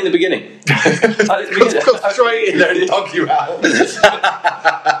the Only in the beginning. Got straight in there and dug you out.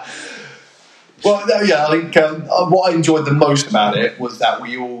 Well, no, yeah, I think what I enjoyed the most about it was that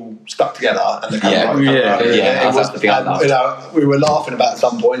we all stuck together and the camera. We were laughing about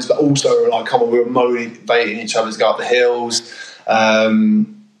some points, but also we were motivating each other to go up the hills.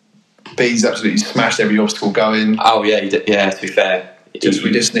 Bees absolutely smashed every obstacle going. Oh yeah, to be fair, we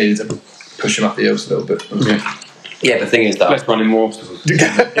just needed to push him up the hills a little bit. Yeah, the thing is that let's run in more obstacles. If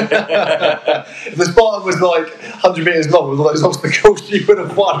the Spartan was 100 metres long with all those obstacles, you would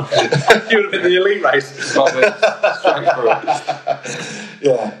have won. You would have been the elite race.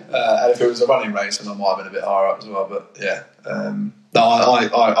 Yeah, and if it was a running race, then I might have been a bit higher up as well. But yeah, no,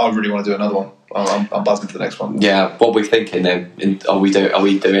 I really want to do another one. I'm buzzing for the next one. Yeah, what are we thinking then? Are we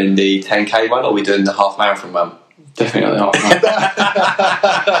doing the 10k one, or are we doing the half marathon one? Definitely not the half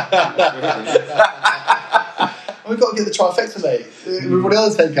marathon. We've got to get the trifecta, mate. We've already done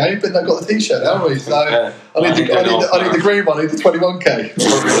the 10k, but they've got the t-shirt, haven't we? So I need the green one. I need the 21k.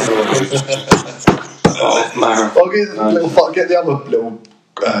 I'll get the other little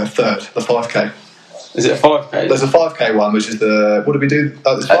third, the 5k. Is it a 5k? There's a 5k one, which is the... What do we do?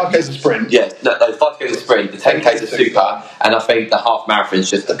 There's 5k is a sprint. Yeah, no, 5k is a sprint. The 10k is a super, and I think the half marathon is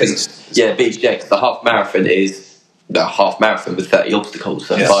just... beast. Yeah, beast, yeah, because the half marathon is the half marathon with 30 obstacles,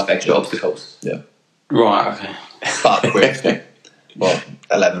 so 5 extra obstacles. Yeah. Right, okay. But with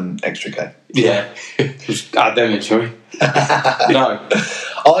 11 extra k. Yeah. Just add them in, shall we? No.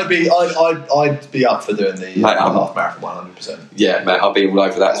 I'd be up for doing the half marathon 100%. Yeah, mate, I'll be all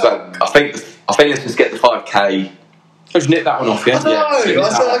over that as well. I think let's just get the 5k. Let's nip that one off, yeah? I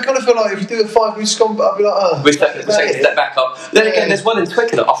kind of feel like if you do the 5, we just gone. I'd be like, we take a step back up. Then again, there's one in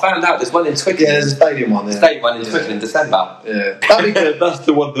Twickenham. I found out there's one in Twickenham. Yeah, there's a stadium one there. Stadium one in Twickenham in December. Yeah. That's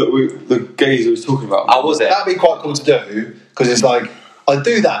the one that the geezer was talking about. Oh, was it? That'd be quite cool to do, because it's I'd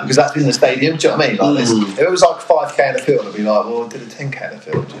do that because that's in the stadium. Do you know what I mean? If it was 5k in the field, I'd be like, well, I did a 10k in the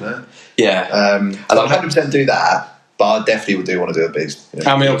field, you know? Yeah. And I'd 100% do that, but I definitely would want to do a beast. You know?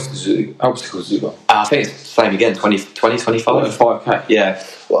 How many obstacles have you got? I think it's the same again, 25? 5k? Yeah.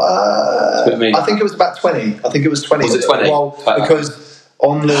 I think it was about 20. I think it was 20. Was it 20? Well, because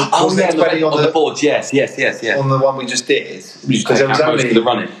on the... on the boards, yes. On the one we just did. Because there was only... the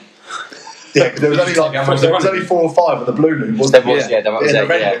running. Yeah, because there was only only 4 or 5 on the blue loop, wasn't there? Yeah, there was. There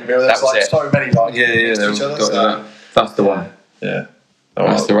was so many next to each other. That's the one. Yeah.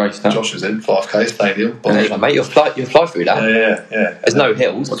 That's the race now. Josh was in 5k stadium. Mate, you'll fly through that. Yeah. There's no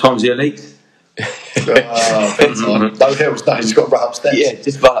hills. What time's the elite? No hills. No, you just got to run up steps. Yeah,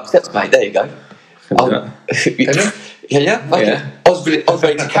 just run up steps, mate. There you go. Yeah. Okay. I was ready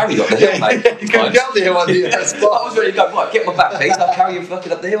to carry you up the hill, mate. You couldn't get up the hill, I was ready to go, right, get my back piece, I'll carry you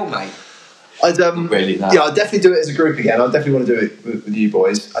fucking up the hill, mate. I'd definitely do it as a group again. I definitely want to do it with you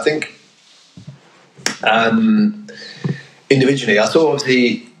boys. I think individually, I saw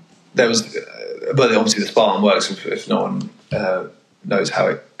obviously there was, obviously the Spartan works. If no one knows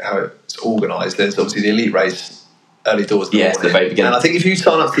how it's organised, there's obviously the elite race early doors. The very beginning. And I think if you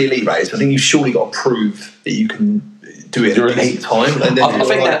sign up to the elite race, I think you've surely got to prove that you can do it at any time. And then I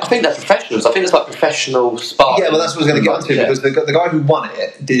think that's professionals. I think it's like professional Spartan. Yeah, well, that's what I was going to get onto, because the guy who won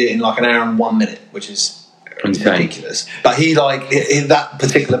it did it in an hour and 1 minute, which is ridiculous. But he that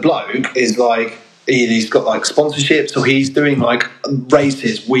particular bloke is he's got sponsorships, or he's doing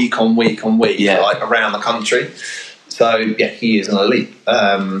races week on week on week, around the country. So yeah, he is an elite.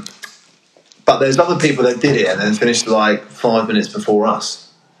 But there's other people that did it and then finished 5 minutes before us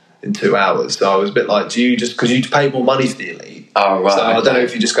in 2 hours. So I was a bit like, do you just, because you pay more money to the elite? Oh, right. So I don't know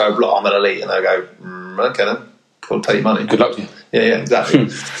if you just go, look, I'm an elite, and they go, okay then, we'll take your money. Good luck to you. Yeah, exactly.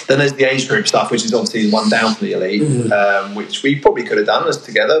 Then there's the age group stuff, which is obviously one down from the elite, which we probably could have done us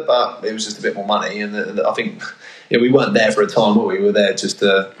together, but it was just a bit more money. And I think we weren't there for a time, were we? We were there just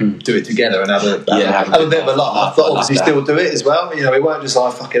to do it together and have a bit of a laugh. But obviously still do it as well. We weren't just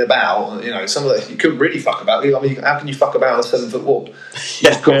fucking about. Some of you couldn't really fuck about. I mean, how can you fuck about on a 7-foot wall? You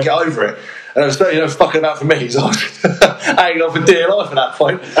just got to get over it. And it was certainly fucking about for me. So I was hanging on for dear life at that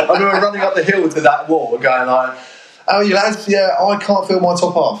point. I remember running up the hill to that wall and going oh, you lads, I can't feel my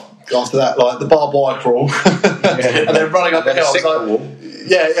top half. After that, the barbed wire crawl, and then running up the hill, I was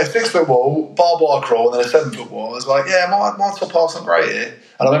Yeah, 6 foot wall, barbed wire crawl, and then a 7 foot wall. I was like, yeah, my top half's not great here.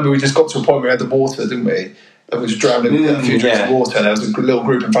 And I remember we just got to a point where we had the water, didn't we? And we just drowned in a few drinks of water. And there was a little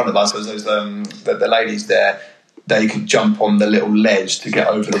group in front of us. There was the ladies there. They could jump on the little ledge to get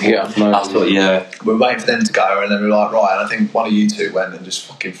over the water. We were waiting for them to go, and then we were like, right. And I think one of you two went and just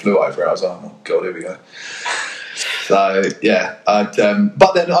fucking flew over it. I was like, oh god, here we go. So yeah,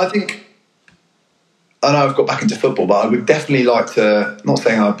 but then I think. I know I've got back into football, but I would definitely like to. Not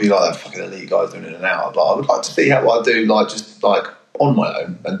saying I'd be like that fucking elite guy doing it in an hour, but I would like to see how I do, like just like on my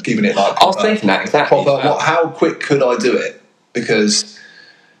own and giving it like. I was thinking that exactly. How quick could I do it? Because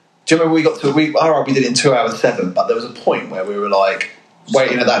do you remember we got to we did it in 2 hours 7, but there was a point where we were like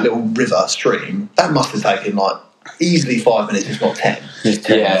waiting at that little river stream. That must have taken like easily 5 minutes, if not 10.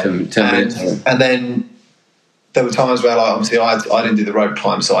 10 minutes, and then. There were times where, like, obviously, I didn't do the rope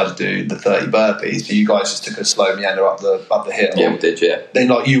climb, so I had to do the 30 burpees. So you guys just took a slow meander up the hill. Yeah, we did. Yeah. Then,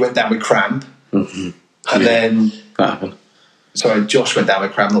 like, you went down with cramp, and then that happened. Sorry, Josh went down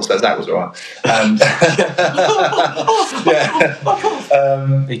with cramp. Not that was all right.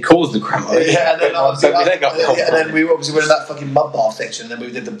 He caused the cramp. Yeah, and then we obviously went in that fucking mud bath section, and then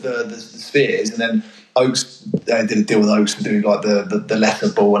we did the spheres, and then. Oaks did a deal with Oaks for doing like the lesser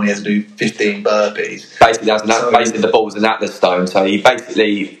ball, and he had to do 15 burpees. Basically, basically the ball was an Atlas stone. So he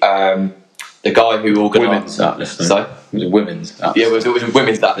basically the guy who organised women's Atlas stone. So it was a women's Atlas. Yeah, it was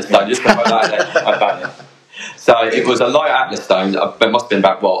women's Atlas stone. Just like that. So it was a light Atlas stone. It must have been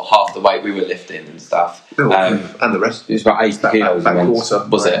about half the weight we were lifting and stuff. And the rest. It was about 80 kilos. Back quarter.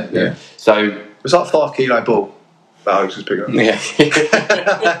 Was it? Yeah. So it was like 5 kilo ball. That Oaks was bigger. Yeah.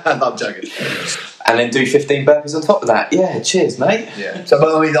 I'm joking. And then do 15 burpees on top of that. Yeah, cheers, mate. Yeah. So,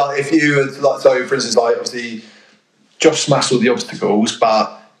 but I mean, like, if you like, so for instance, like obviously, Josh smashed all the obstacles,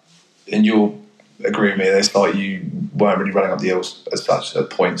 and you'll agree with me, it's like you weren't really running up the hills as such at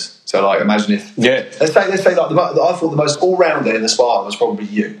points. So, like, imagine if let's say like I thought the most all rounder in the Spartan was probably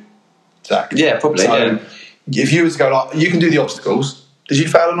you, Zach. Yeah, probably. So, if you was to go like, you can do the obstacles. Did you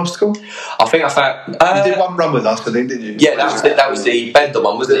fail an obstacle? I think I failed. You did one run with us, I think, didn't you? Yeah, that was the bender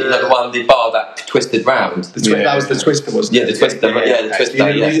one, wasn't it? You know, the one, the bar that twisted round. That was the twister, wasn't it? Yeah, the twister. Yeah, the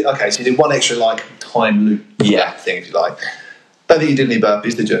twister. Okay, so you did one extra like time loop. Thing, if you like. Don't think you did any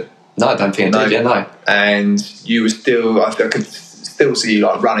burpees, did you? No, I don't think I did. Yeah, no. And you were still. I could still see you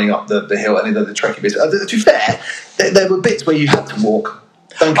like running up the hill, any of the trekking bits. To be fair, there were bits where you had to walk.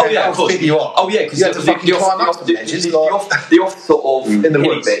 Don't care how fit you are. Oh yeah, because you had to fucking climb up the edges. The off sort of in the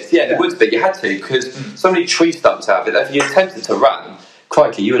woods bits. Yeah, the woods bit. You had to because so many tree stumps out of it. If you attempted to run,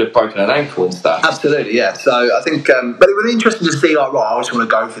 crikey, you would have broken an ankle and stuff. Absolutely, yeah. So I think, but it would be interesting to see. Like, right, I just want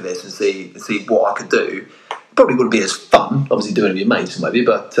to go for this and see what I could do. It probably wouldn't be as fun, obviously, doing it with your mates maybe,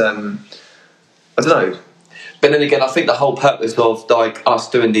 but I don't know. But then again, I think the whole purpose of like us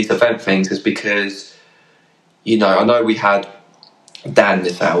doing these event things is because, you know, I know we had Dan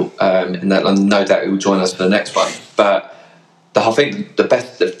this out, and no doubt he will join us for the next one. But I think the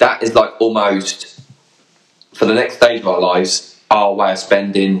best that is like almost for the next stage of our lives, our way of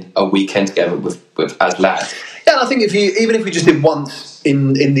spending a weekend together with as lads. Yeah, and I think even if we just did once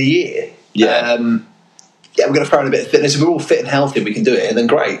in the year, we're going to throw in a bit of fitness. If we're all fit and healthy, we can do it, and then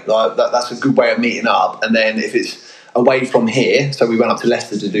great. Like that's a good way of meeting up. And then if it's away from here, so we went up to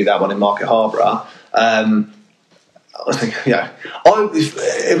Leicester to do that one in Market Harborough. I think,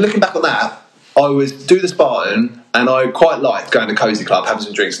 looking back on that, I would do the Spartan, and I quite liked going to Cozy Club, having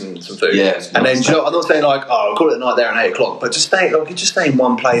some drinks and some food. Yeah, and then I'm not saying like, I'll call it a night there at 8 o'clock, but just stay in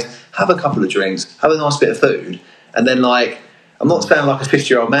one place, have a couple of drinks, have a nice bit of food, and then like, I'm not saying like a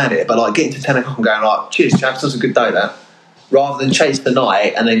 50-year-old man here, but like getting to 10 o'clock and going like, cheers, chaps, that's a good day, that. Rather than chase the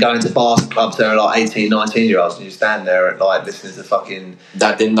night and then going to bars and clubs that are like 18, 19-year-olds and you stand there and like listening to fucking...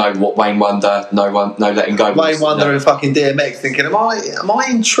 That didn't know what Wayne Wonder, no letting go. Wayne Wonder and fucking DMX thinking, am I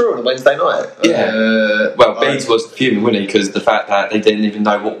in true on a Wednesday night? Yeah. Beats was fuming, wasn't he? Because the fact that they didn't even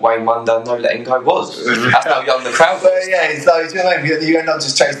know what Wayne Wonder, no letting go was. That's how young the crowd was. Yeah, so do you know what I mean? You end up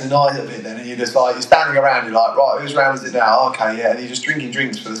just chasing the night a bit then, and you're just like, you're standing around, you're like, right, whose round is it now? Okay, yeah, and you're just drinking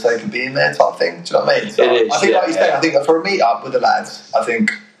drinks for the sake of being there type thing. Do you know what I mean? So it is, I think, like you say, I think for a meet up with the lads, I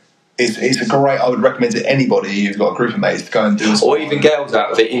think it's a great. I would recommend to anybody who's got a group of mates to go and do. Or even girls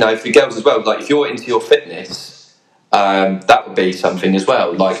out of it. You know, for girls as well. Like if you're into your fitness, that would be something as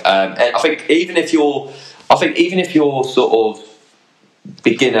well. Like I think even if you're sort of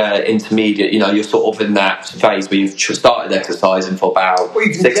beginner, intermediate, you know, you're sort of in that phase where you've started exercising for about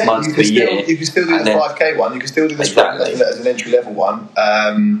 6 months to a year. You can still do the 5K one. You can still do the sprint as an entry level one.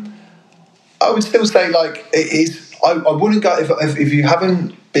 I would still say like it is. I wouldn't go if you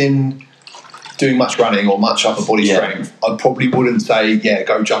haven't been doing much running or much upper body strength, I probably wouldn't say,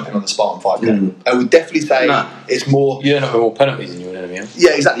 go jumping on the Spartan 5K. I would definitely say it's more... You end up with more penalties than you would enemy.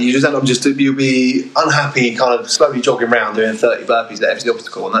 Yeah, exactly. You just end up you'll be unhappy, kind of slowly jogging around doing 30 burpees at every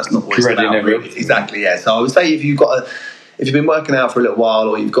obstacle, and that's not what it's about. Really. Exactly, yeah. So I would say if you've been working out for a little while,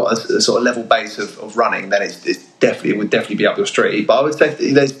 or you've got a sort of level base of running, then it would definitely be up your street. But I would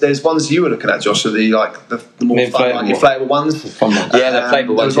say there's ones you were looking at, Josh, the more fun, inflatable ones. The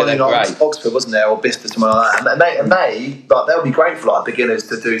inflatable ones. There was one in Oxford, wasn't there, or Bicester, something like that. And they'll be great for like beginners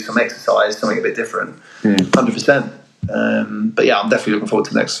to do some exercise, something a bit different. 100%. But yeah, I'm definitely looking forward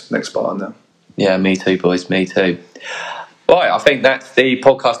to next Spartan now. Yeah, me too, boys. Me too. Right, I think that's the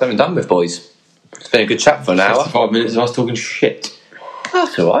podcast I'm done with, boys. It's been a good chat for an hour. 5 minutes of us talking shit.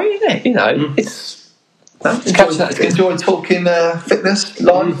 That's all right, isn't it? You know, it's enjoy talking fitness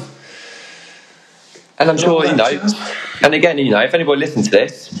live. And I'm sure, and again, if anybody listens to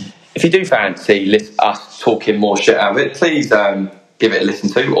this, if you do fancy us talking more shit out of it, please give it a listen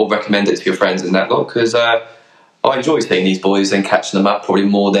to or recommend it to your friends and that lot, because I enjoy seeing these boys and catching them up probably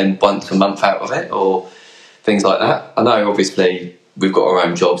more than once a month out of it or things like that. I know, obviously, we've got our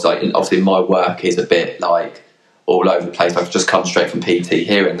own jobs. Like, obviously, my work is a bit like all over the place. I've just come straight from PT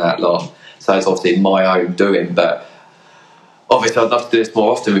here and that lot, so it's obviously my own doing. But obviously, I'd love to do this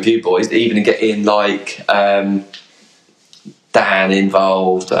more often with you boys, even getting like Dan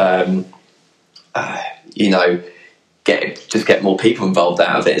involved. Get more people involved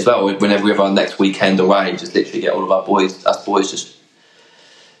out of it as well. Whenever we have our next weekend away, just literally get all of us boys just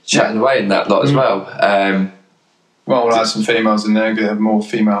chatting away and that lot as well. We'll add some females in there, get more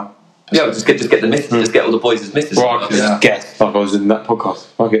female. Yeah, just get the missus, just get all the boys as missus. Well, I could just guess like I was in that podcast.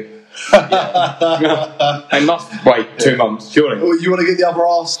 Fuck it. They must wait 2 months, surely. Well, you want to get the other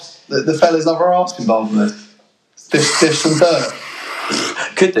arse, the fella's other arse involved in this? Stiff and turn.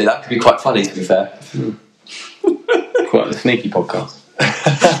 Could do, that could be quite funny, to be fair. Quite a sneaky podcast.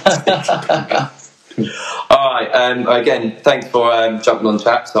 Alright, again, thanks for jumping on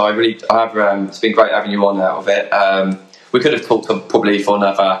chat. So it's been great having you on out of it. We could have talked probably for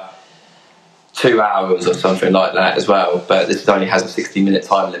another 2 hours or something like that as well, but this only has a 60-minute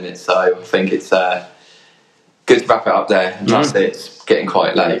time limit, so I think it's good to wrap it up there. Plus it's getting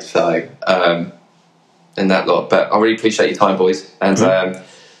quite late, so in that lot. But I really appreciate your time, boys, and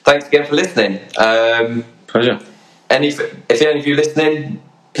thanks again for listening. Pleasure. If any of you listening,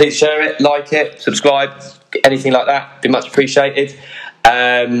 please share it, like it, subscribe, anything like that, be much appreciated.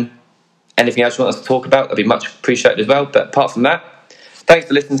 Anything else you want us to talk about, that'd be much appreciated as well. But apart from that, thanks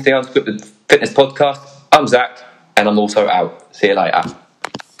for listening to the Unscripted Fitness Podcast. I'm Zach, and I'm also out. See you later.